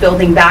toward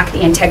building back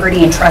the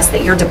integrity and trust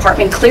that your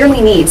department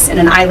clearly needs in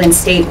an island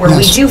state where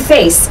we Yes. do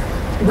face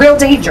real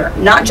danger,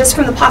 not just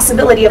from the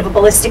possibility of a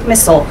ballistic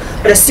missile,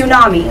 but a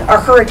tsunami, a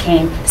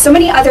hurricane, so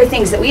many other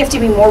things that we have to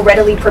be more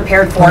readily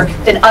prepared for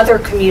than other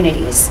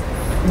communities.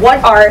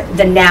 What are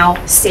the now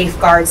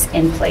safeguards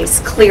in place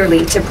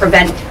clearly to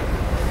prevent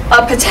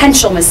a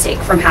potential mistake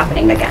from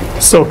happening again?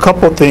 So a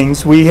couple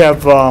things. We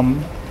have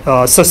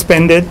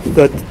suspended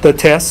the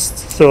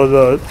tests, so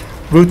the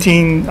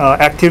routine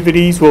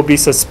activities will be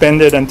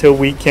suspended until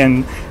we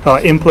can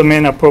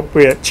implement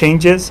appropriate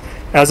changes.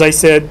 As I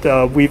said,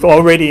 we've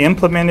already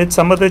implemented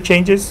some of the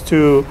changes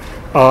to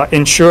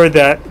ensure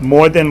that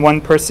more than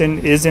one person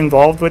is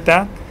involved with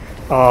that.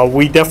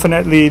 We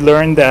definitely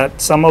learned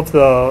that some of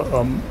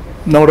the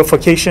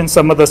notifications,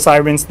 some of the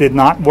sirens did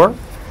not work,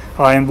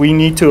 and we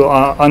need to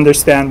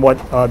understand what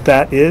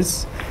that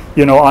is.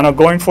 You know, on a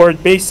going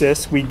forward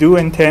basis, we do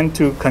intend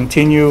to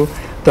continue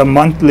the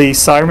monthly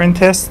siren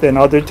test and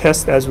other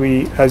tests as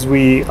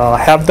we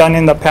have done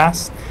in the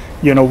past.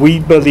 You know, we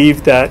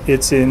believe that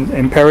it's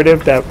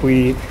imperative that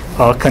we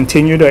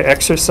continue to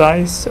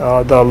exercise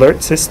the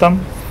alert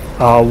system.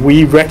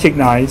 We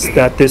recognize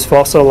that this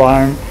false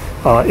alarm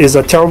is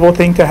a terrible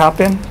thing to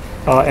happen,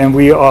 and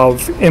we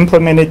have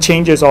implemented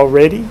changes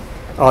already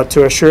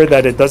to assure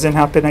that it doesn't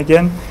happen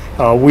again.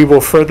 We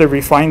will further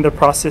refine the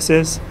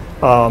processes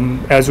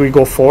as we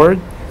go forward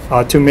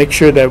to make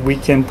sure that we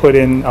can put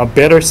in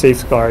better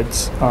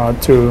safeguards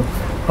to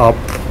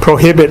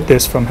prohibit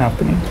this from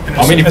happening.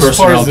 How many As far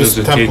personnel as this does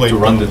it take to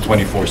template run the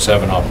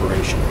 24/7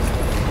 operation?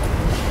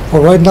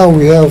 Well, right now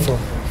we have,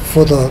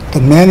 for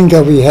the manning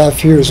that we have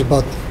here is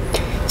about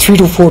 3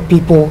 to 4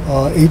 people,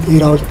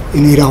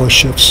 8-hour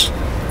shifts.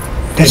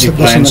 Any the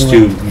plans to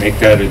minimum. make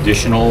that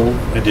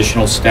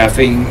additional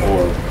staffing,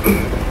 or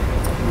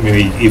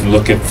maybe even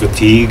look at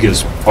fatigue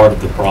as part of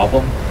the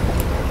problem?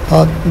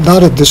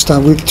 Not at this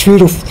time. 3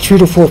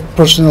 to 4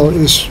 personnel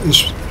is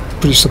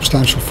pretty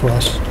substantial for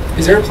us.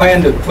 Is there a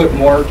plan to put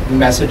more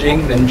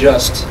messaging than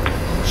just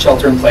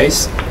shelter in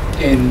place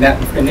in that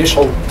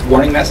initial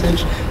warning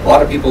message? A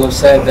lot of people have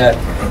said that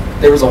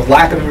there was a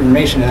lack of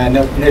information in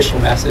that initial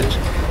message,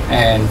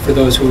 and for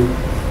those who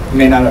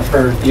may not have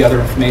heard the other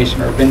information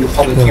or been to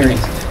public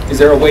hearings, is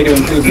there a way to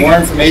include more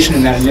information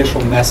in that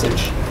initial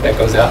message that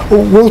goes out?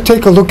 We'll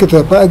take a look at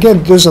that, but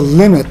again, there's a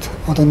limit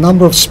on the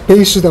number of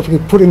spaces that we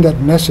can put in that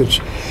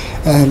message.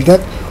 And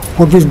that,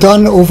 what we've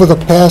done over the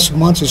past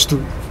months is to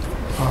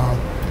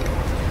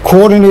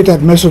coordinate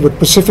that message with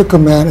Pacific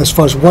Command as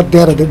far as what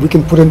data that we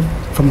can put in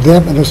from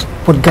them and as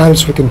what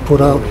guidance we can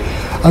put out.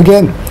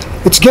 Again,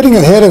 it's getting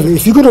ahead of it.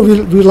 If you're going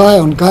to rely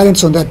on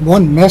guidance on that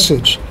one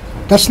message,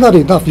 that's not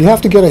enough. You have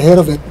to get ahead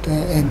of it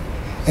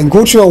and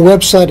go to our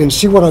website and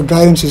see what our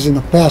guidance is in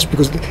the past,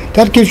 because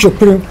that gives you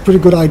a pretty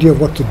good idea of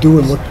what to do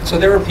and what. So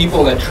there are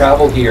people that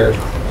travel here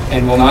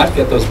and will not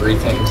get those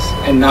briefings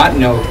and not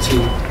know to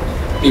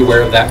be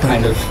aware of that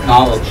kind of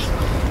knowledge.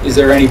 Is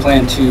there any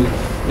plan to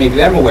make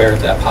them aware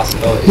of that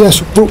possibility?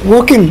 Yes, we're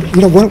working,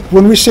 you know,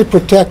 when we say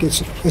protect,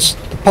 it's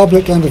the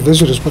public and the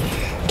visitors, but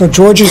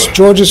George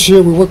is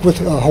here. We work with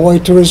Hawaii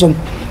Tourism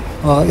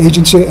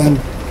Agency and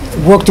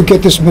work to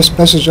get this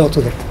message out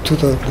to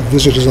the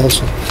visitors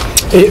also.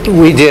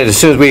 We did. As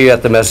soon as we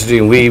got the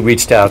messaging, we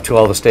reached out to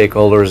all the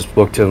stakeholders,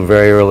 booked them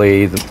very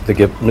early.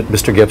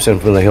 Mr. Gibson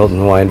from the Hilton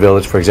Hawaiian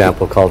Village, for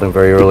example, called them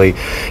very early,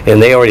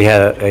 and they already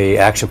had a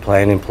action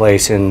plan in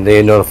place, and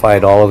they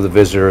notified all of the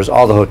visitors.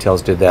 All the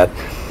hotels did that.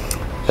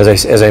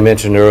 As I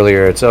mentioned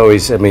earlier, it's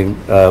always, I mean,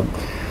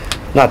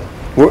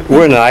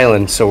 we're an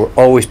island, so we're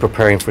always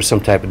preparing for some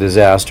type of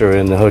disaster,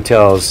 and the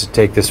hotels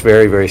take this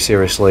very, very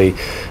seriously,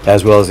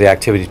 as well as the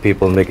activities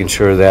people, and making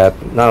sure that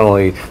not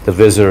only the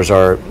visitors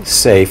are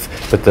safe,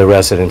 but the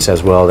residents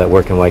as well that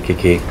work in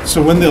Waikiki.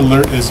 So when the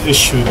alert is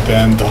issued,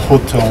 then the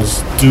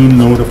hotels do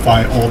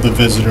notify all the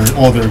visitors,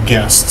 all their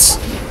guests,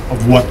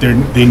 of what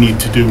they need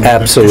to do.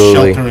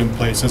 Absolutely. Shelter in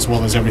place as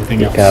well as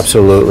everything else.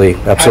 Absolutely,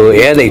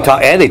 absolutely, and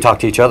they talk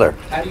to each other.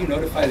 How do you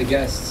notify the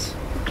guests?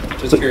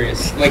 Just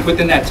curious. Like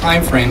within that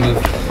time frame of,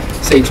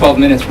 say, 12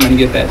 minutes from when you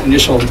get that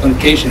initial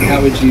notification,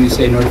 how would you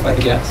say notify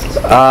the guests?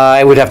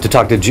 I would have to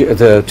talk to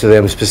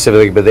them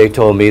specifically, but they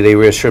told me, they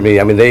reassured me.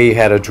 I mean, they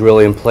had a drill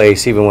in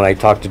place, even when I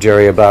talked to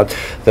Jerry about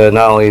not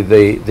only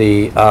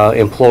the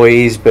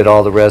employees, but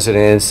all the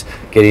residents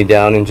getting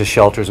down into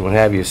shelters and what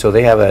have you. So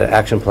they have an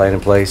action plan in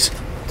place.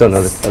 Don't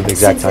know the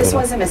exact time. Since this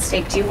was a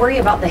mistake, do you worry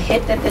about the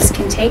hit that this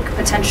can take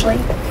potentially?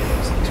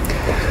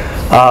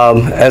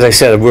 As I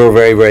said, we're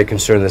very, very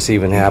concerned this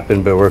even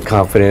happened, but we're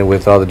confident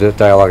with all the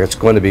dialogue that's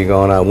going to be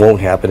going on, it won't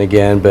happen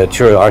again. But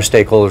sure, our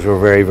stakeholders were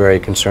very, very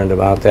concerned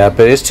about that.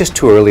 But it's just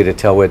too early to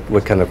tell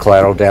what kind of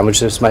collateral damage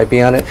this might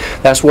be on it.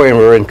 That's why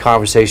we're in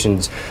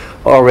conversations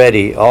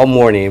already all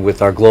morning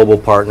with our global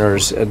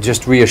partners,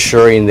 just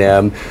reassuring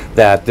them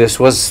that this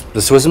was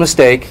a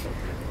mistake,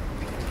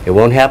 it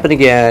won't happen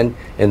again,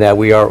 and that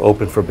we are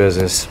open for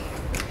business.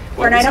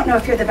 Vern, I don't know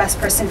if you're the best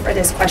person for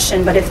this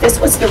question, but if this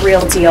was the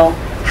real deal,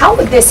 how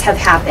would this have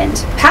happened?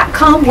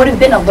 PATCOM would have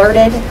been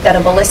alerted that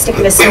a ballistic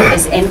missile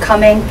is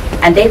incoming,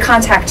 and they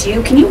contact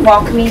you. Can you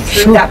walk me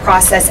through that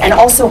process? And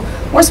also,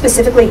 more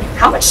specifically,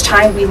 how much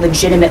time we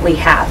legitimately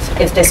have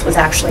if this was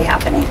actually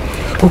happening?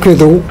 Okay,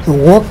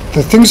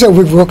 the things that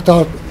we've worked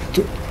out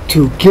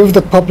to give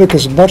the public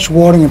as much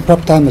warning and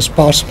prep time as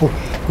possible,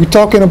 we're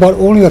talking about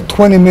only a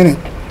 20-minute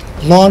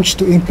launch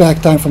to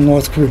impact time from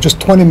North Korea, just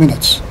 20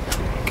 minutes.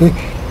 Okay,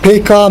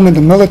 PACOM and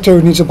the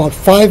military needs about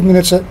 5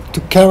 minutes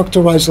to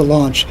characterize the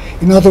launch.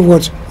 In other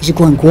words, is it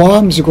going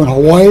Guam? Is it going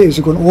Hawaii? Is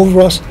it going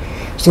over us?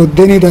 So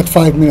they need that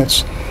 5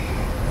 minutes.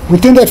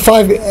 Within that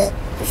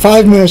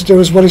 5 minutes, there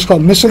is what is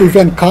called Missile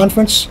Event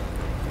Conference.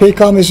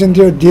 PACOM is in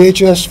there,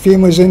 DHS,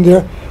 FEMA is in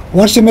there.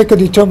 Once they make a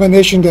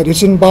determination that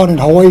it's inbound and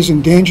Hawaii is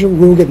in danger,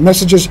 we will get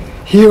messages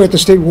here at the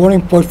state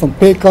warning point from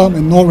PACOM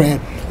and NORAD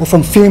or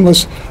from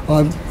FEMA's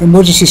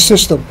emergency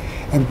system.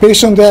 And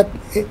based on that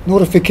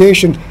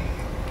notification,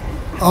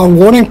 our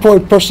warning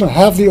point personnel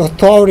have the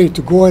authority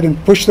to go ahead and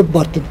push the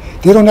button.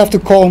 They don't have to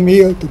call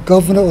me, or the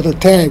governor, or the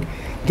TAG.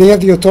 They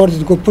have the authority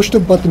to go push the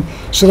button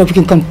so that we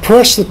can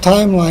compress the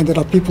timeline that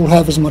our people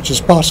have as much as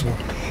possible.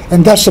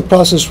 And that's the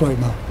process right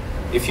now.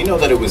 If you know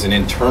that it was an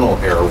internal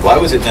error, why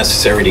was it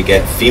necessary to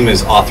get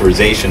FEMA's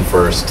authorization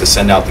first to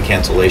send out the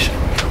cancellation?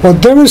 Well,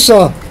 there is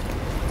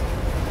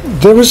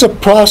a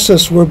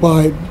process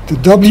whereby the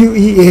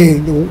WEA,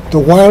 the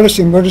Wireless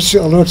Emergency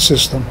Alert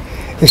System,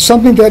 is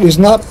something that is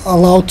not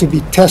allowed to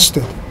be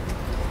tested.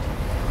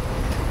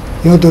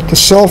 You know, the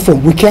cell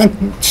phone, we can't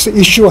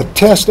issue a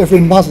test every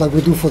month like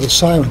we do for the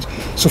sirens.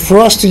 So for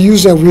us to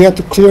use that, we had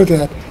to clear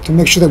that to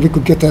make sure that we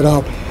could get that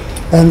out.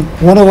 And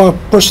one of our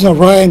personnel,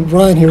 Ryan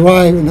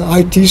Hirai, in the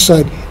IT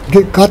side,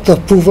 got the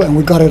approval, and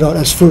we got it out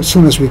as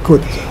soon as we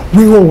could.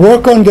 We will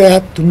work on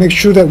that to make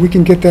sure that we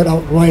can get that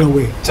out right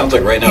away. Sounds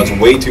like right now it's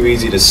way too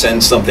easy to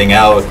send something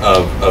out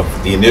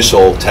of the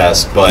initial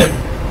test, but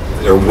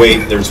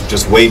there's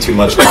just way too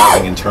much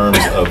logging in terms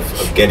of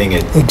getting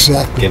it,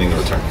 getting the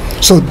return.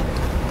 So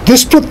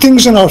this put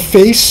things in our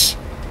face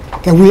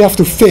that we have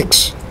to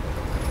fix,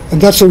 and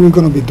that's what we're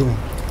going to be doing.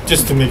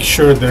 Just to make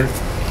sure there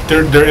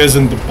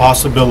isn't the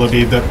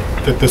possibility that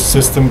the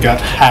system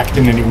got hacked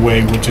in any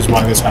way, which is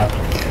why this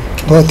happened.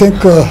 Well, I think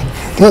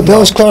that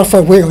was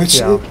clarified.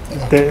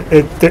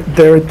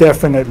 There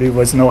definitely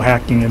was no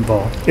hacking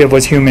involved. It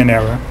was human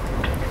error.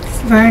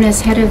 Vern,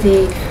 as head of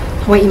the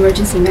Hawaii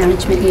Emergency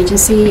Management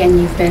Agency,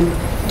 and you've been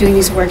doing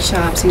these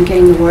workshops and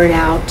getting the word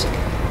out,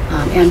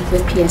 and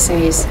with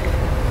PSAs,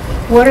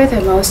 what are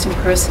the most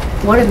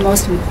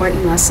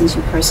important lessons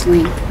you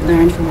personally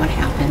learned from what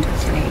happened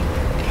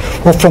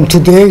today? Well, from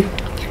today,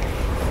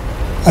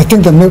 I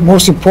think the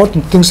most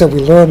important things that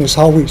we learn is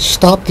how we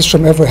stop this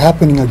from ever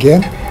happening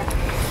again.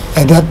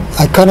 And that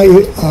I kind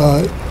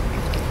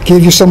of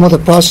gave you some of the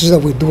processes that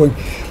we're doing.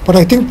 But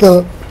I think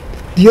the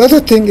other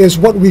thing is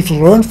what we've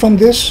learned from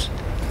this,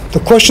 the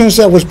questions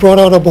that was brought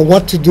out about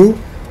what to do,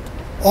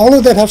 all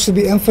of that has to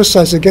be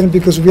emphasized again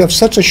because we have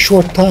such a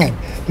short time.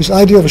 This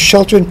idea of a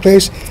shelter in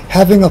place,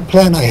 having a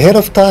plan ahead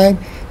of time,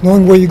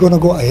 knowing where you're going to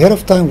go ahead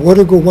of time, where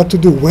to go, what to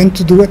do, when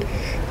to do it,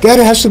 that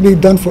has to be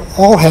done for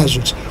all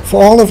hazards,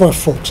 for all of our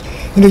folks.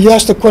 You know, you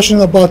asked a question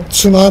about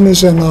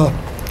tsunamis and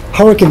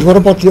hurricanes. What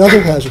about the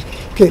other hazards?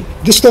 Okay,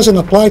 this doesn't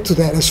apply to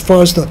that as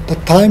far as the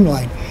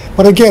timeline.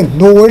 But again,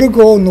 know where to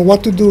go, know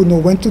what to do, know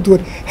when to do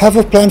it. Have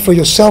a plan for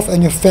yourself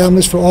and your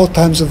families for all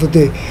times of the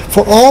day,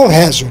 for all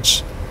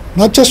hazards.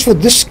 Not just for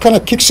this, kind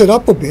of kicks it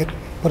up a bit,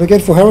 but again,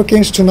 for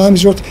hurricanes,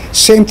 tsunamis,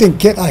 same thing,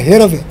 get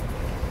ahead of it.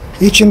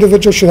 Each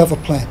individual should have a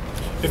plan.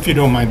 If you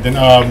don't mind, then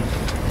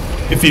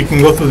if you can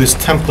go through this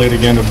template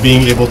again of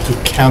being able to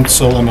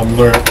cancel an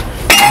alert,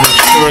 make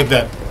sure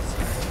that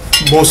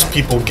most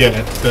people get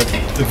it, that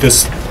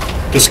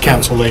this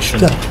cancellation.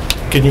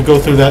 Yeah. Can you go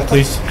through that,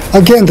 please?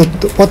 Again,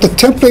 what the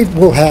template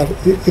will have,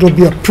 it'll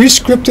be a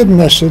pre-scripted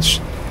message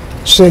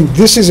saying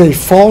this is a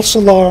false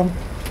alarm.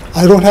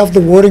 I don't have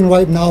the wording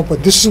right now,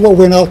 but this is what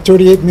went out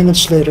 38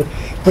 minutes later.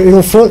 But it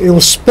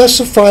will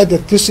specify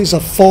that this is a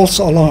false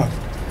alarm.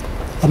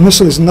 A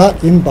missile is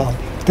not inbound.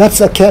 That's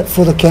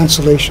for the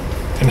cancellation.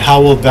 And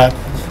how will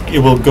it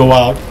will go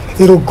out?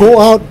 It'll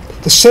go out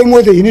the same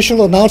way the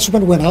initial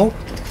announcement went out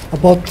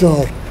about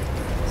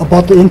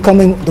the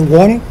incoming, the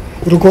warning.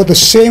 It'll go the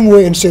same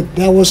way and say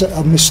that was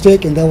a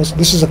mistake and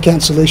this is a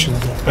cancellation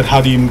of that. But how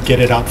do you get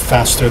it out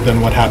faster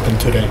than what happened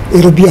today?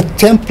 It'll be a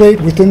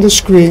template within the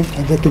screen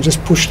and they can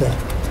just push that.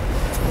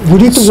 We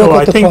need to So work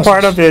I out the think process.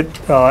 part of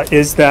it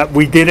is that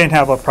we didn't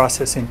have a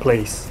process in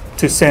place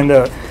to send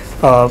a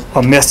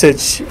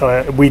message.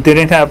 We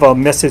didn't have a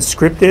message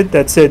scripted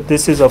that said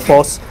this is a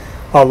false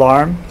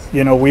alarm.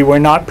 You know, we were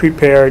not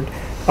prepared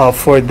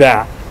for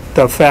that.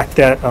 The fact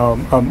that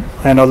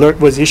an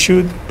alert was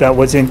issued that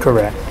was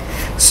incorrect.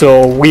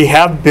 So we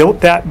have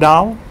built that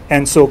now,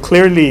 and so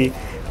clearly,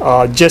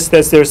 just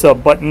as there's a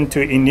button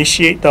to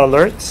initiate the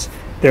alerts,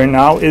 there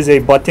now is a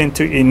button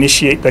to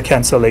initiate the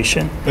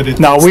cancellation. But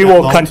now we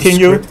will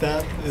continue.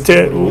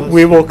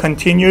 We will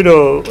continue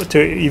to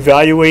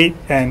evaluate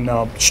and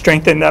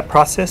strengthen that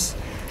process.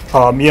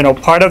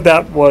 Part of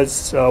that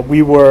was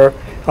we were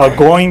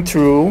going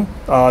through,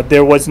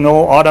 there was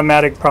no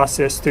automatic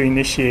process to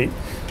initiate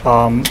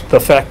the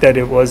fact that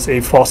it was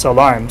a false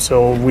alarm.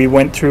 So we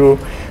went through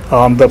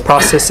the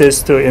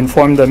processes to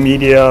inform the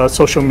media,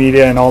 social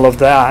media, and all of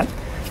that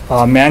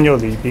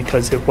manually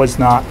because it was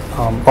not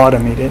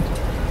automated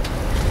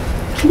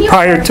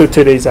prior to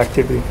today's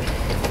activity.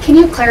 Can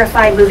you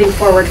clarify moving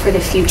forward for the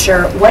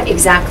future what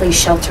exactly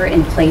shelter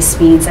in place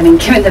means? I mean,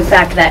 given the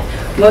fact that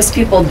most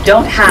people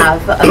don't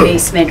have a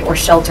basement or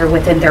shelter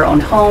within their own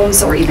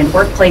homes or even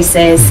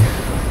workplaces,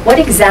 what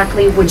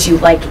exactly would you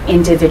like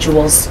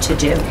individuals to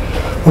do?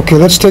 Okay,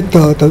 let's take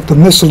the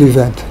missile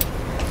event.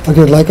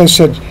 Again, like I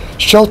said,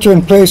 shelter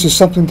in place is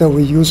something that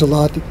we use a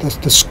lot.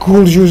 The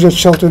schools use it,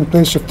 shelter in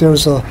place if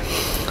there's a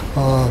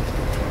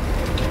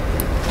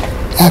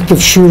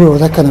active shooter or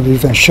that kind of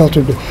event,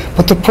 shelter in place.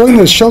 But the point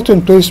is, shelter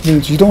in place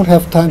means you don't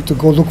have time to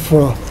go look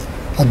for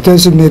a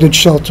designated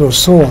shelter or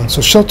so on.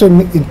 So shelter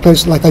in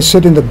place, like I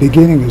said in the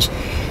beginning, is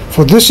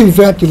for this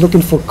event, you're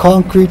looking for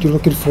concrete, you're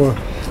looking for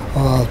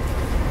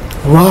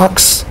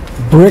rocks,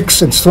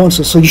 bricks, and so on.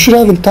 So you should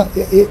have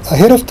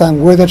ahead of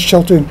time where that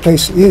shelter in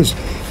place is.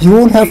 You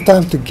won't have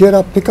time to get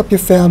up, pick up your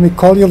family,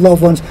 call your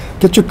loved ones,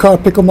 get your car,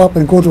 pick them up,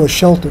 and go to a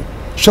shelter.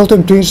 Shelter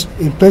in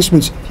place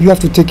means you have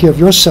to take care of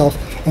yourself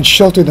and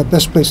shelter in the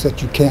best place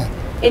that you can.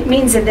 It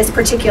means in this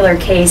particular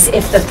case,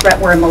 if the threat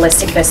were a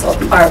ballistic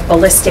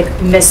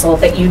missile,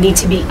 that you need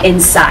to be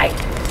inside.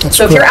 That's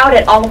so correct. If you're out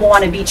at Ala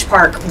Moana Beach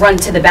Park, run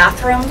to the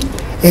bathroom?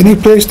 Any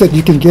place that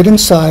you can get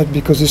inside,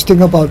 because this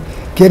thing about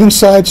get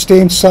inside,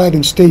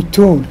 and stay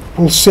tuned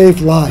will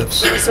save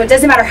lives. So it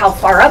doesn't matter how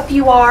far up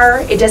you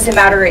are, it doesn't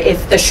matter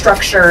if the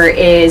structure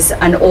is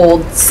an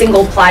old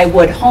single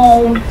plywood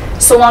home,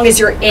 so long as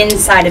you're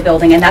inside a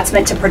building, and that's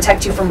meant to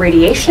protect you from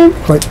radiation?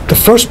 Right. The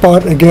first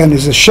part, again,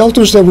 is the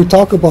shelters that we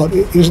talk about,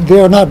 they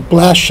are not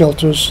blast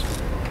shelters,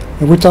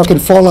 and we're talking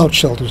fallout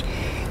shelters.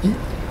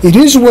 It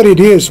is what it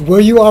is. Where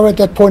you are at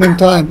that point in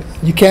time,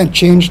 you can't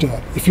change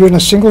that. If you're in a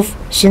single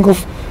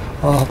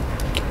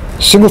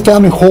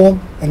family home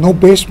and no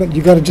basement,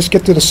 you got to just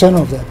get to the center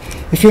of that.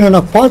 If you're in an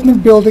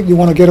apartment building, you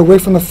want to get away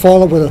from the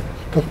fallout where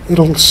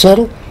it'll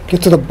settle,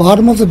 get to the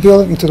bottom of the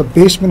building, into the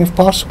basement if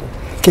possible.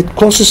 Get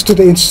closest to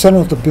the center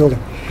of the building.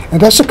 And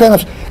that's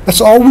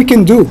that's all we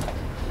can do.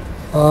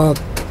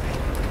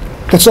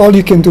 That's all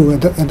you can do.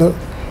 And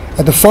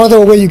the farther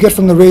away you get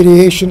from the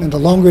radiation and the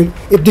longer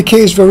it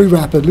decays very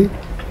rapidly.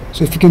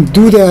 So if you can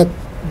do that,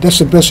 that's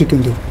the best you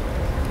can do.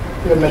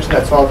 You had mentioned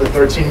that 12 to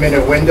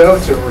 13-minute window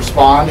to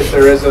respond if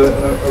there is a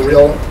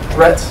real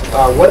threat.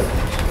 What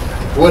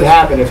would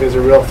happen if there's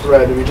a real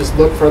threat? Do we just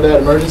look for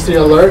that emergency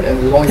alert and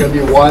there's only going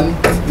to be one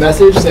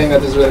message saying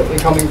that there's an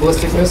incoming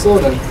ballistic missile?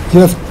 And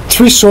you have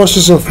three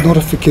sources of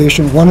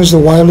notification. One is the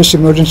wireless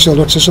emergency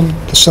alert system,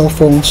 the cell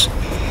phones.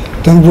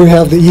 Then we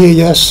have the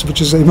EAS,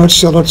 which is the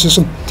emergency alert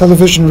system,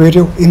 television,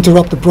 radio,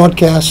 interrupt the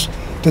broadcast,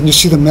 then you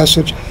see the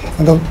message.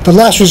 And the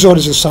last resort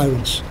is the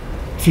sirens.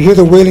 If you hear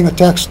the wailing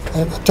attack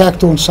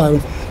tone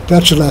siren,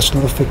 that's your last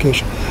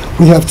notification.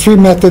 We have three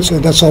methods,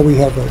 and that's all we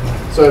have right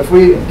now. So if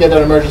we get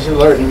that emergency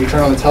alert and you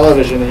turn on the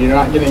television and you're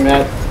not getting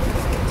that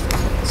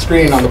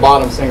screen on the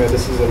bottom saying that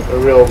this is a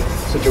real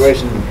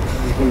situation,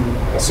 you can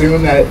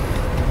assume that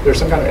there's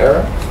some kind of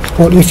error?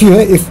 Well,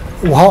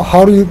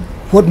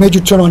 what made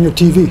you turn on your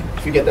TV?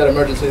 If you get that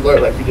emergency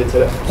alert like we did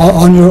today.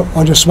 On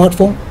your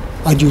smartphone,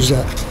 I'd use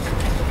that.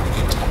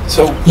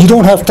 So you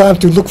don't have time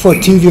to look for a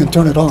TV and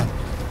turn it on.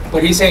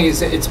 What he's saying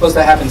is it's supposed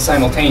to happen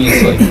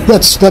simultaneously.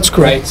 That's correct.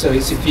 Right? So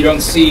if you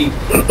don't see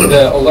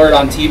the alert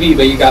on TV,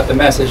 but you got the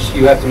message,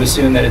 you have to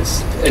assume that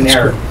it's an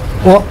error.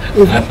 Well,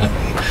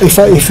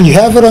 if you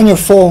have it on your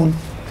phone,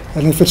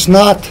 and if it's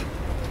not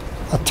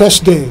a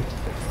test day,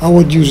 I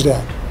would use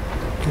that.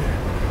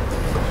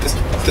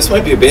 This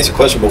might be a basic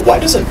question, but why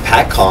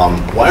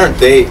aren't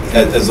they,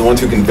 as the ones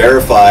who can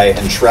verify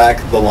and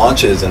track the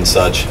launches and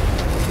such,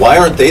 why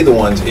aren't they the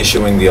ones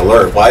issuing the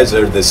alert? Why is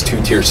there this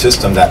two-tier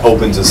system that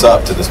opens us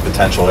up to this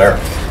potential error?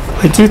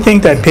 I do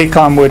think that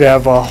PACOM would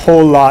have a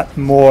whole lot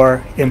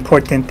more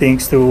important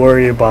things to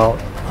worry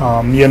about.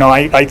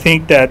 I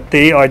think that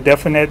they are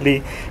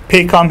definitely,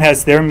 PACOM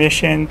has their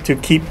mission to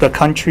keep the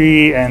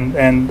country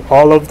and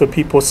all of the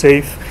people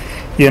safe.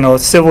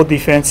 Civil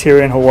defense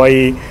here in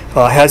Hawaii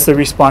has the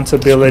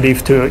responsibility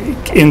to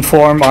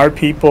inform our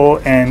people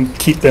and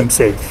keep them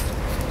safe.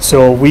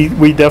 So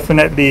we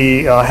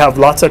definitely have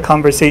lots of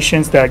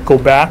conversations that go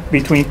back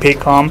between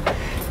PACOM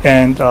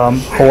and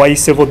Hawaii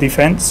Civil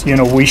Defense.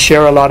 We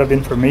share a lot of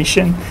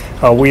information.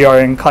 We are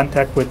in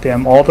contact with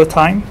them all the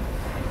time.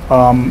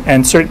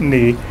 And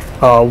certainly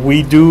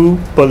we do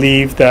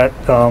believe that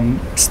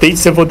state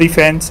civil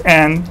defense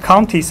and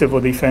county civil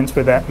defense,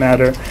 for that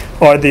matter,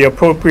 are the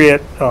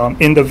appropriate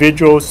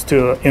individuals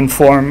to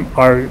inform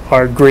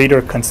our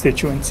greater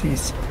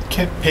constituencies.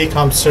 Can't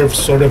PACOM serve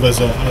sort of as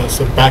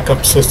a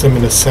backup system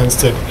in the sense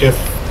that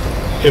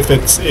if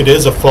it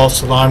is a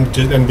false alarm,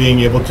 and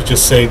being able to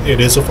just say it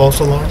is a false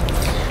alarm?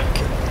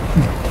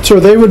 Sir,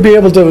 they would be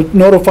able to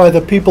notify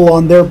the people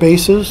on their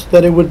bases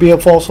that it would be a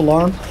false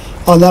alarm.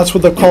 And that's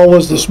what the call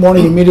was this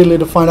morning, immediately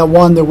to find out,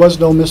 one, there was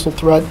no missile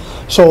threat.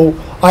 So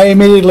I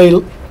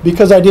immediately,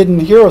 because I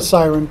didn't hear a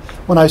siren,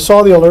 when I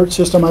saw the alert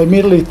system, I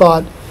immediately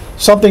thought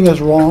something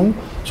is wrong.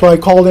 So I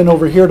called in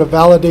over here to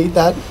validate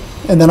that.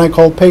 And then I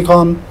called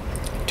PACOM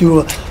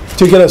to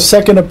get a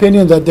second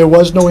opinion that there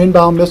was no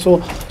inbound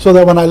missile, so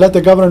that when I let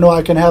the governor know,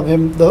 I can have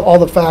him all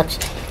the facts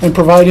and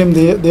provide him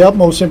the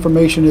utmost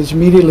information as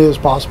immediately as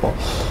possible.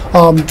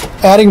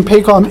 Adding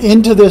PACOM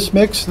into this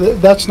mix,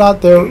 that's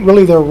not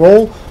really their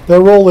role.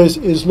 Their role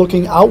is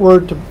looking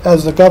outward, to,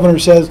 as the governor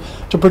says,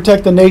 to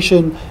protect the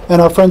nation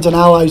and our friends and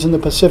allies in the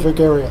Pacific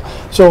area.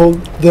 So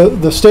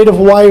the state of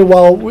Hawaii,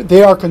 while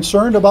they are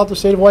concerned about the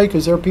state of Hawaii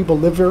because their people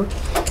live here,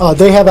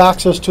 they have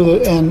access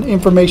to and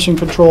information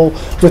control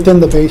within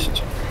the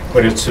bases.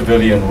 But it's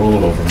civilian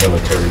rule over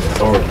military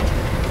authority.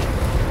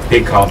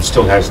 PACOM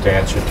still has to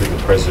answer to the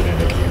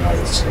President of the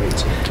United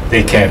States.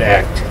 They can't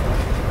act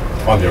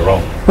on their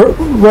own.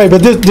 Right,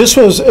 but this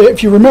was,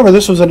 if you remember,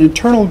 this was an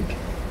internal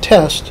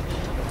test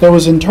that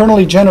was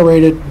internally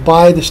generated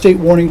by the state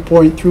warning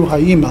point through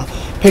HIEMA.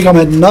 PACOM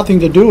had nothing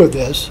to do with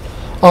this,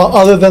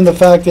 other than the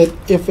fact that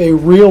if a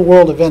real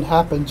world event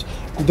happens,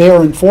 they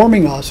are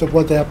informing us of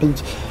what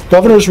happens.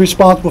 Governor is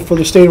responsible for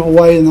the state of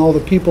Hawaii and all the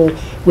people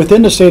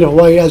within the state of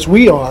Hawaii, as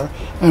we are,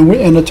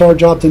 and it's our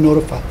job to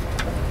notify.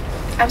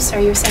 I'm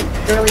sorry, you were saying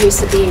earlier, you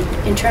said the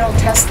internal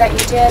test that you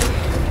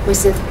did,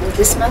 was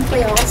this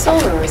monthly also,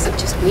 or is it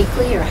just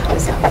weekly, or how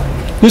is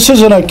that? This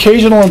is an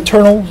occasional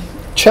internal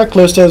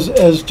checklist,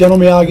 as General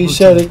Miyagi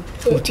said,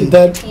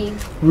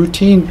 that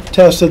routine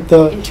test that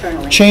the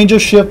Internally. change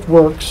of shift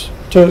works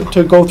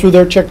to go through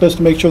their checklist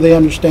to make sure they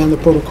understand the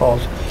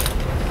protocols.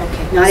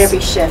 Okay, not every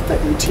shift,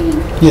 but routine.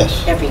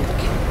 Yes.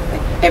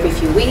 Every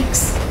few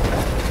weeks.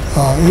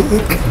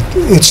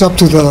 It's up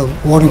to the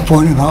warning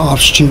point and our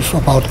ops chief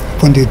about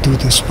when they do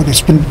this, but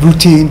it's been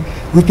routine.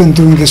 We've been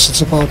doing this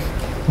since about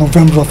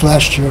November of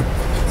last year,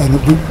 and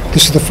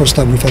this is the first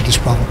time we've had this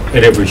problem.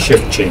 At every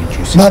shift change,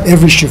 you said? Not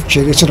every shift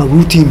change. It's on a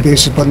routine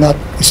basis, but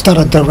it's not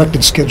a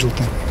directed schedule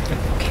thing.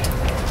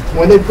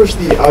 When they push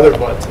the other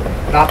button,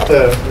 not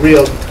the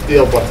real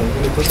deal button,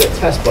 when they push that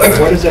test button,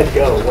 where does that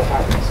go? What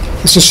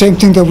happens? It's the same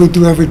thing that we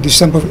do every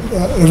December,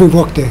 every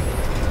workday.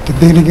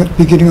 The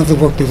beginning of the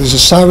workday. There's a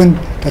siren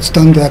that's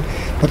done that,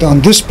 but on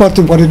this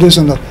button, what it is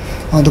on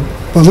the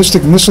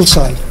ballistic missile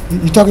side,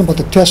 you're talking about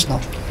the test now.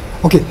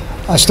 Okay,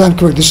 I stand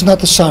correct. This is not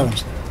the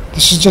sirens.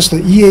 This is just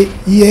the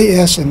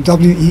EAS and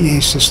WEA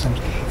systems.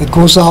 It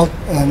goes out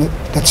and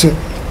that's it.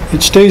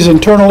 It stays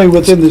internally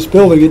within this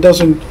building. It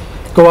doesn't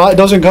go out. It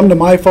doesn't come to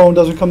my phone.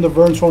 Doesn't come to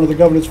Vern's phone or the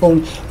governor's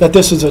phone that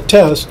this is a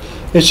test.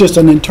 It's just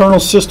an internal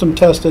system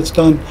test that's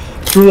done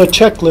through a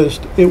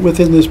checklist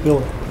within this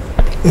building.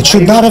 It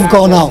should not have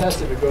gone out.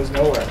 Test if it goes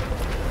nowhere.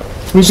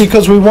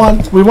 Because we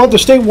want the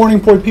state warning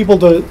point people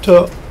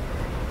to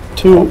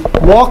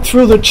walk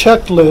through the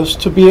checklist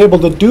to be able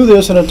to do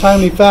this in a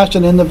timely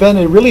fashion in the event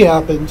it really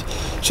happens,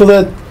 so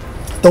that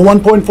the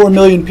 1.4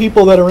 million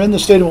people that are in the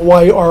state of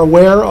Hawaii are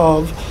aware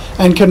of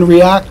and can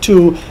react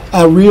to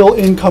a real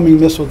incoming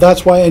missile.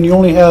 That's why, and you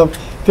only have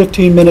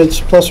 15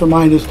 minutes plus or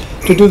minus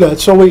to do that.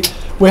 So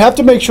we have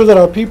to make sure that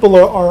our people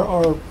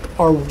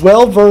are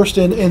well versed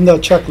in the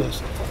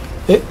checklist.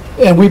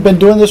 And we've been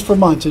doing this for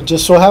months. It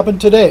just so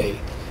happened today,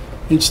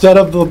 instead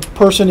of the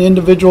person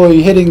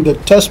individually hitting the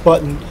test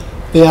button,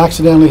 they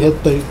accidentally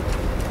hit the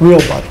real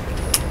button.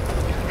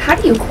 How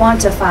do you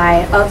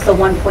quantify, of the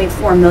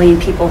 1.4 million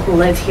people who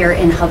live here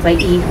in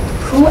Hawaii,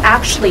 who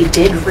actually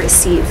did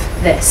receive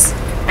this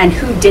and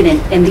who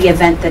didn't in the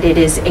event that it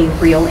is a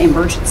real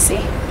emergency?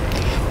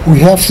 We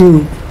have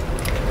to,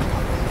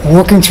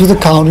 working through the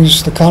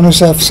counties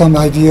have some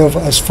idea of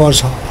as far as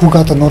who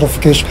got the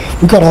notification.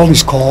 We got all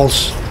these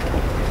calls.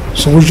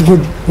 So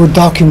we're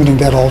documenting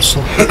that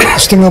also.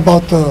 This thing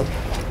about the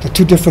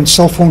two different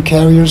cell phone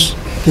carriers,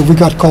 yeah, we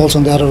got calls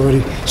on that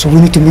already. So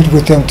we need to meet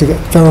with them to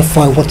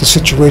verify what the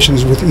situation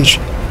is with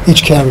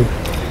each carrier.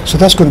 So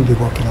that's going to be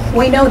working on.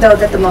 We know, though,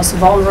 that the most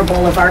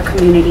vulnerable of our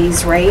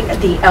communities, right,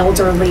 the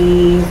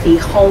elderly, the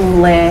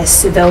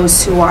homeless,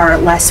 those who are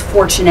less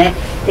fortunate,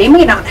 they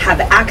may not have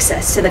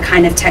access to the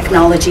kind of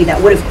technology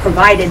that would have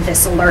provided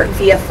this alert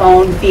via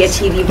phone, via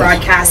TV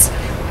broadcast.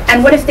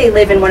 And what if they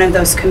live in one of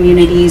those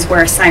communities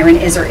where a siren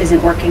is or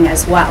isn't working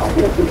as well?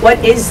 What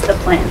is the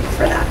plan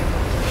for that?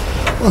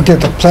 Okay,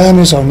 the plan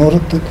is on our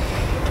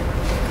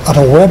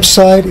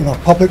website, in our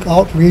public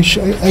outreach.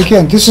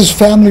 Again, this is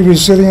family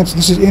resilience.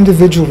 This is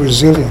individual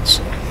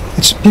resilience.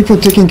 It's people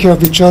taking care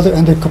of each other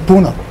and their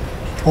kapuna,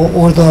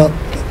 or the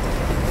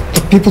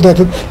people that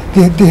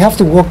they have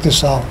to work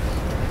this out.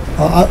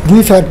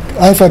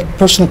 I've had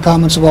personal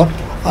comments about.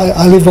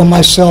 I live by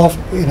myself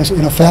in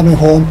a family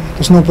home.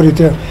 There's nobody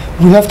there.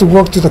 We have to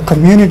work to the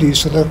communities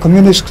so that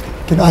communities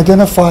can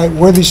identify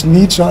where these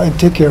needs are and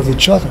take care of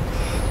each other.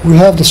 We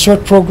have the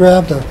CERT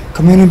program, the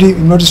Community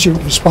Emergency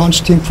Response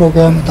Team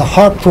program, the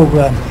HARP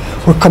program,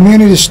 where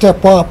communities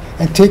step up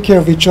and take care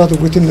of each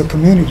other within the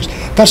communities.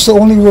 That's the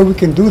only way we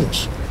can do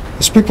this.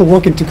 It's people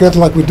working together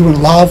like we do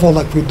in Lava,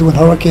 like we do in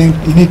Hurricane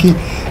Iniki.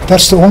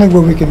 That's the only way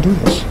we can do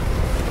this.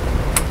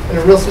 In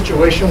a real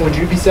situation, would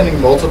you be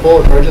sending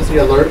multiple emergency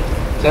alert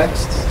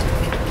texts?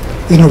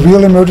 In a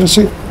real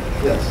emergency,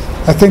 Yes.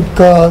 I think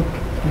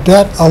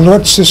that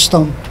alert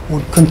system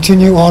would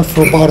continue on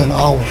for about an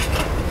hour.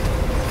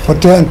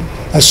 But then,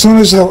 as soon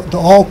as the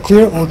all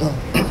clear or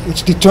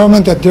it's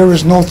determined that there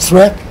is no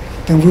threat,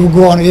 then we will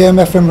go on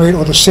AM/FM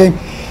radio or the same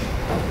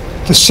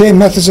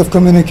methods of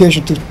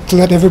communication to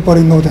let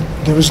everybody know that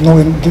there is no,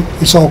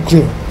 it's all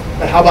clear.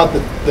 But how about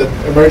the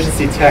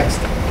emergency text?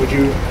 Would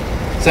you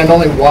send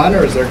only one,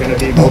 or is there going to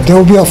be No, multiple? there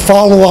will be a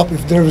follow-up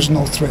if there is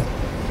no threat.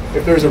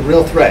 If there's a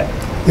real threat?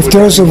 If would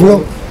there is there a be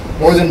real,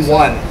 more than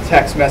one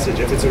text message,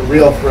 if it's a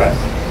real threat?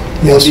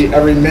 yes. Will it be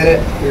every minute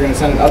you're going to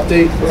send an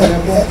update, for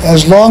example?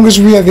 As long as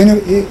we have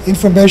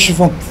information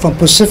from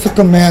Pacific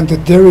Command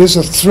that there is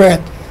a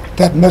threat,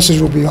 that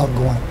message will be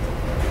outgoing.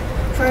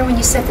 Troy, when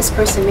you said this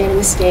person made a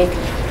mistake,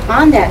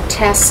 on that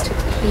test,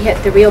 he hit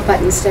the real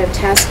button instead of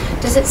test.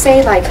 Does it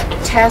say like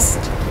test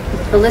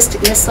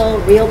ballistic missile,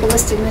 real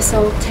ballistic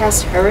missile,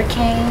 test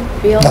hurricane,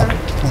 real?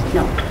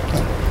 No.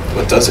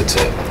 What does it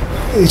say?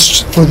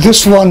 It's, for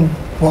this one,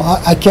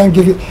 well, I can't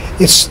give you,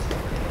 it's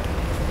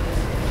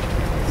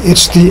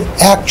the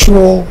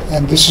actual,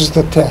 and this is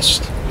the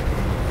test.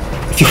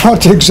 If you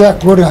want the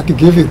exact wording, I could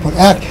give you, but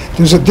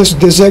there's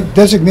a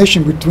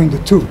designation between the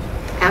two.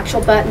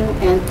 Actual button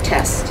and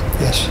test.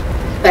 Yes.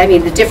 But I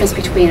mean, the difference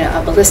between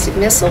a ballistic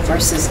missile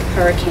versus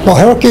hurricane. Well,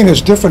 hurricane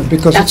is different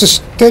because it's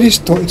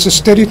a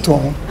steady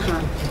tone,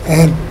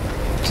 and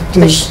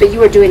there's, But you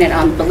were doing it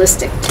on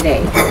ballistic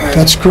today.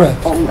 that's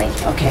correct. Only,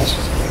 okay.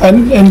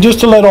 And just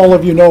to let all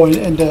of you know,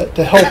 and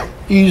to help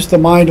ease the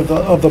mind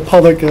of the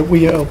public,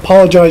 we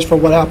apologize for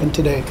what happened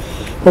today.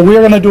 But we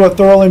are going to do a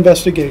thorough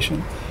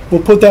investigation.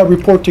 We'll put that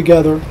report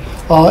together,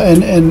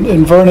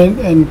 and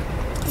Vernon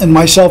and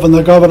myself and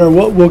the governor,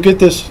 we'll get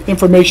this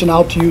information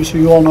out to you so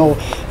you all know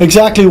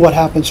exactly what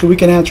happened, so we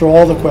can answer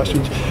all the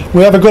questions.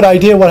 We have a good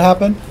idea what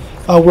happened.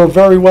 We're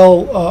very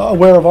well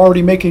aware of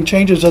already making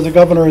changes as the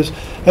governor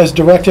has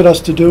directed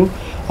us to do.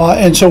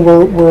 And so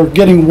we're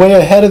getting way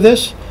ahead of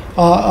this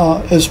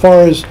as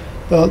far as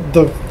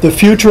the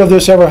future of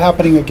this ever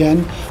happening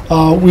again.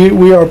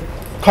 We are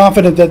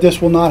confident that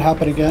this will not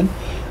happen again.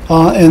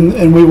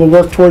 And we will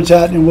work towards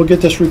that, and we'll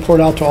get this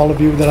report out to all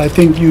of you that I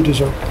think you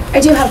deserve. I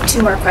do have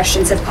two more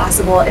questions if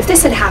possible. If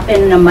this had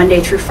happened on a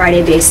Monday through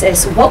Friday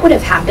basis, what would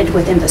have happened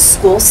within the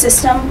school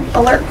system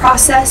alert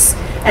process?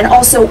 And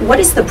also, what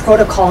is the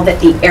protocol that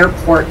the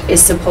airport is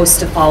supposed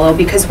to follow?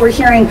 Because we're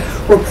hearing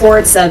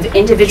reports of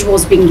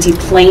individuals being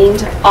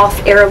deplaned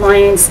off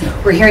airlines.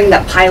 We're hearing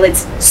that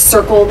pilots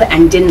circled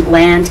and didn't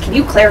land. Can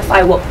you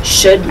clarify what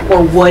should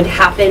or would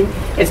happen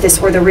if this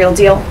were the real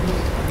deal?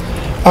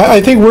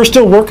 I think we're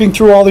still working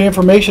through all the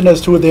information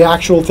as to the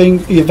actual the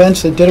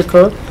events that did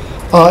occur,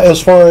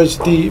 as far as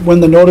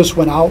when the notice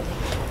went out.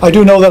 I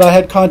do know that I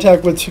had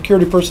contact with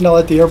security personnel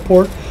at the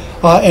airport,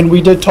 and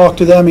we did talk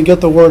to them and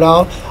get the word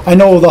out. I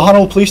know the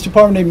Honolulu Police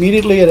Department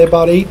immediately at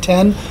about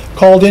 8:10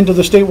 called into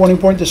the state warning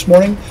point this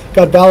morning,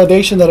 got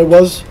validation that it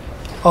was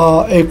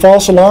a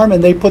false alarm,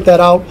 and they put that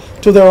out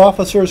to their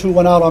officers who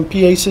went out on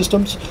PA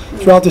systems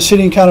throughout the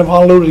city and county of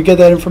Honolulu to get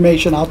that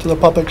information out to the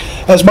public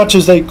as much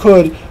as they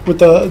could with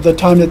the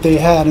time that they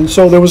had. And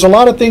so there was a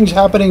lot of things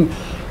happening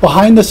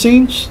behind the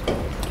scenes,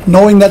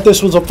 knowing that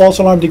this was a false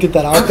alarm, to get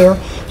that out there.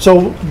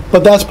 So,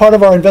 but that's part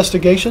of our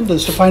investigation,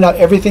 is to find out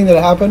everything that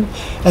happened,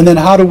 and then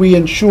how do we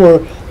ensure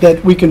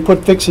that we can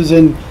put fixes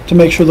in to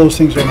make sure those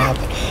things don't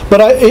happen.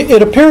 But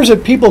it appears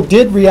that people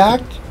did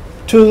react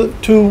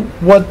to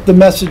what the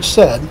message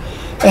said,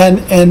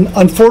 and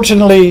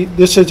unfortunately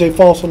this is a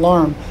false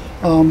alarm,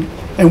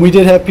 and we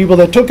did have people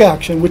that took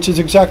action, which is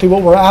exactly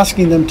what we're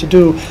asking them to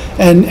do,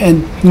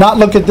 and not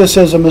look at this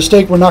as a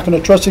mistake. We're not going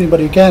to trust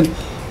anybody again,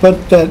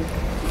 but that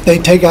they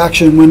take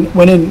action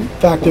when in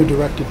fact they're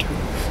directed to.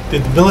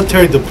 Did the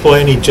military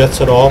deploy any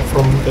jets at all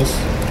from this?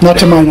 Not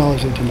to my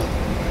knowledge, they did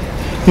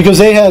not, because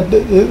they had,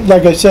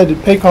 like I said, at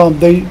PACOM,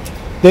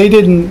 they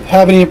didn't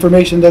have any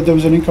information that there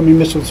was an incoming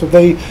missile. So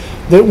they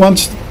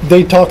once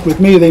they talked with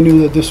me, they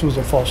knew that this was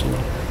a false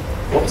alarm.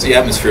 What was the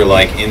atmosphere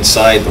like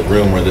inside the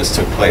room where this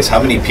took place?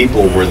 How many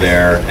people were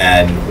there?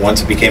 And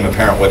once it became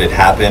apparent what had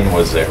happened,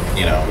 was it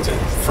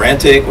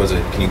frantic?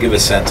 Can you give a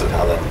sense of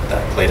how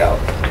that played out?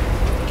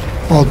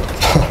 Well,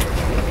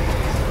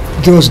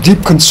 there was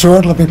deep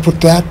concern, let me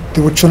put that.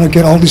 They were trying to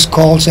get all these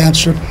calls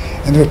answered,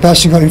 and they were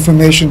passing out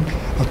information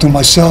to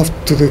myself,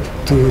 to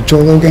Joe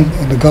Logan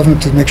and the governor,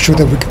 to make sure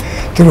that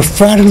they were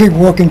frantically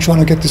working, trying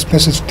to get this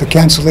message, the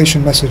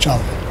cancellation message out.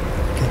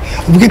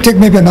 Okay. We can take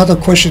maybe another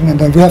question, and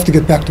then we have to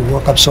get back to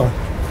work. I'm sorry.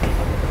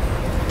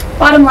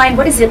 Bottom line,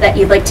 what is it that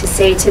you'd like to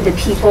say to the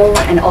people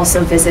and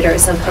also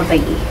visitors of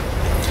Hawaii?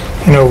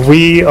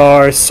 We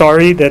are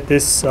sorry that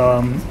this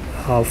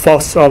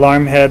false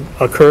alarm had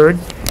occurred.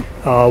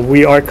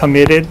 We are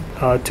committed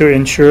to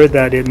ensure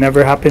that it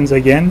never happens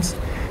again.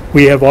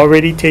 We have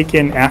already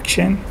taken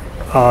action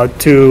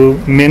to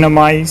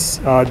minimize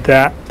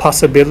that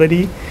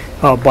possibility.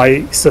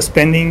 by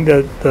suspending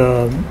the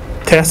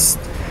test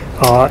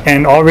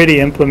and already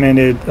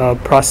implemented a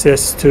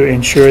process to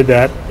ensure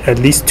that at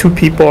least 2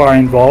 people are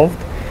involved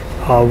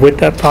with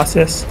that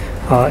process.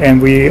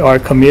 And we are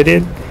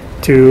committed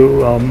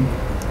to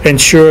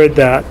ensure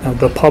that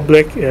the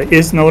public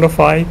is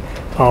notified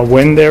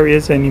when there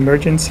is an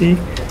emergency.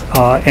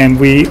 And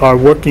we are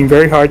working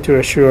very hard to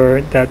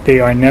assure that they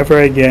are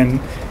never again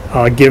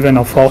given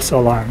a false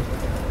alarm.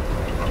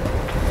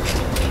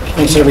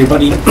 Thanks,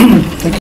 everybody.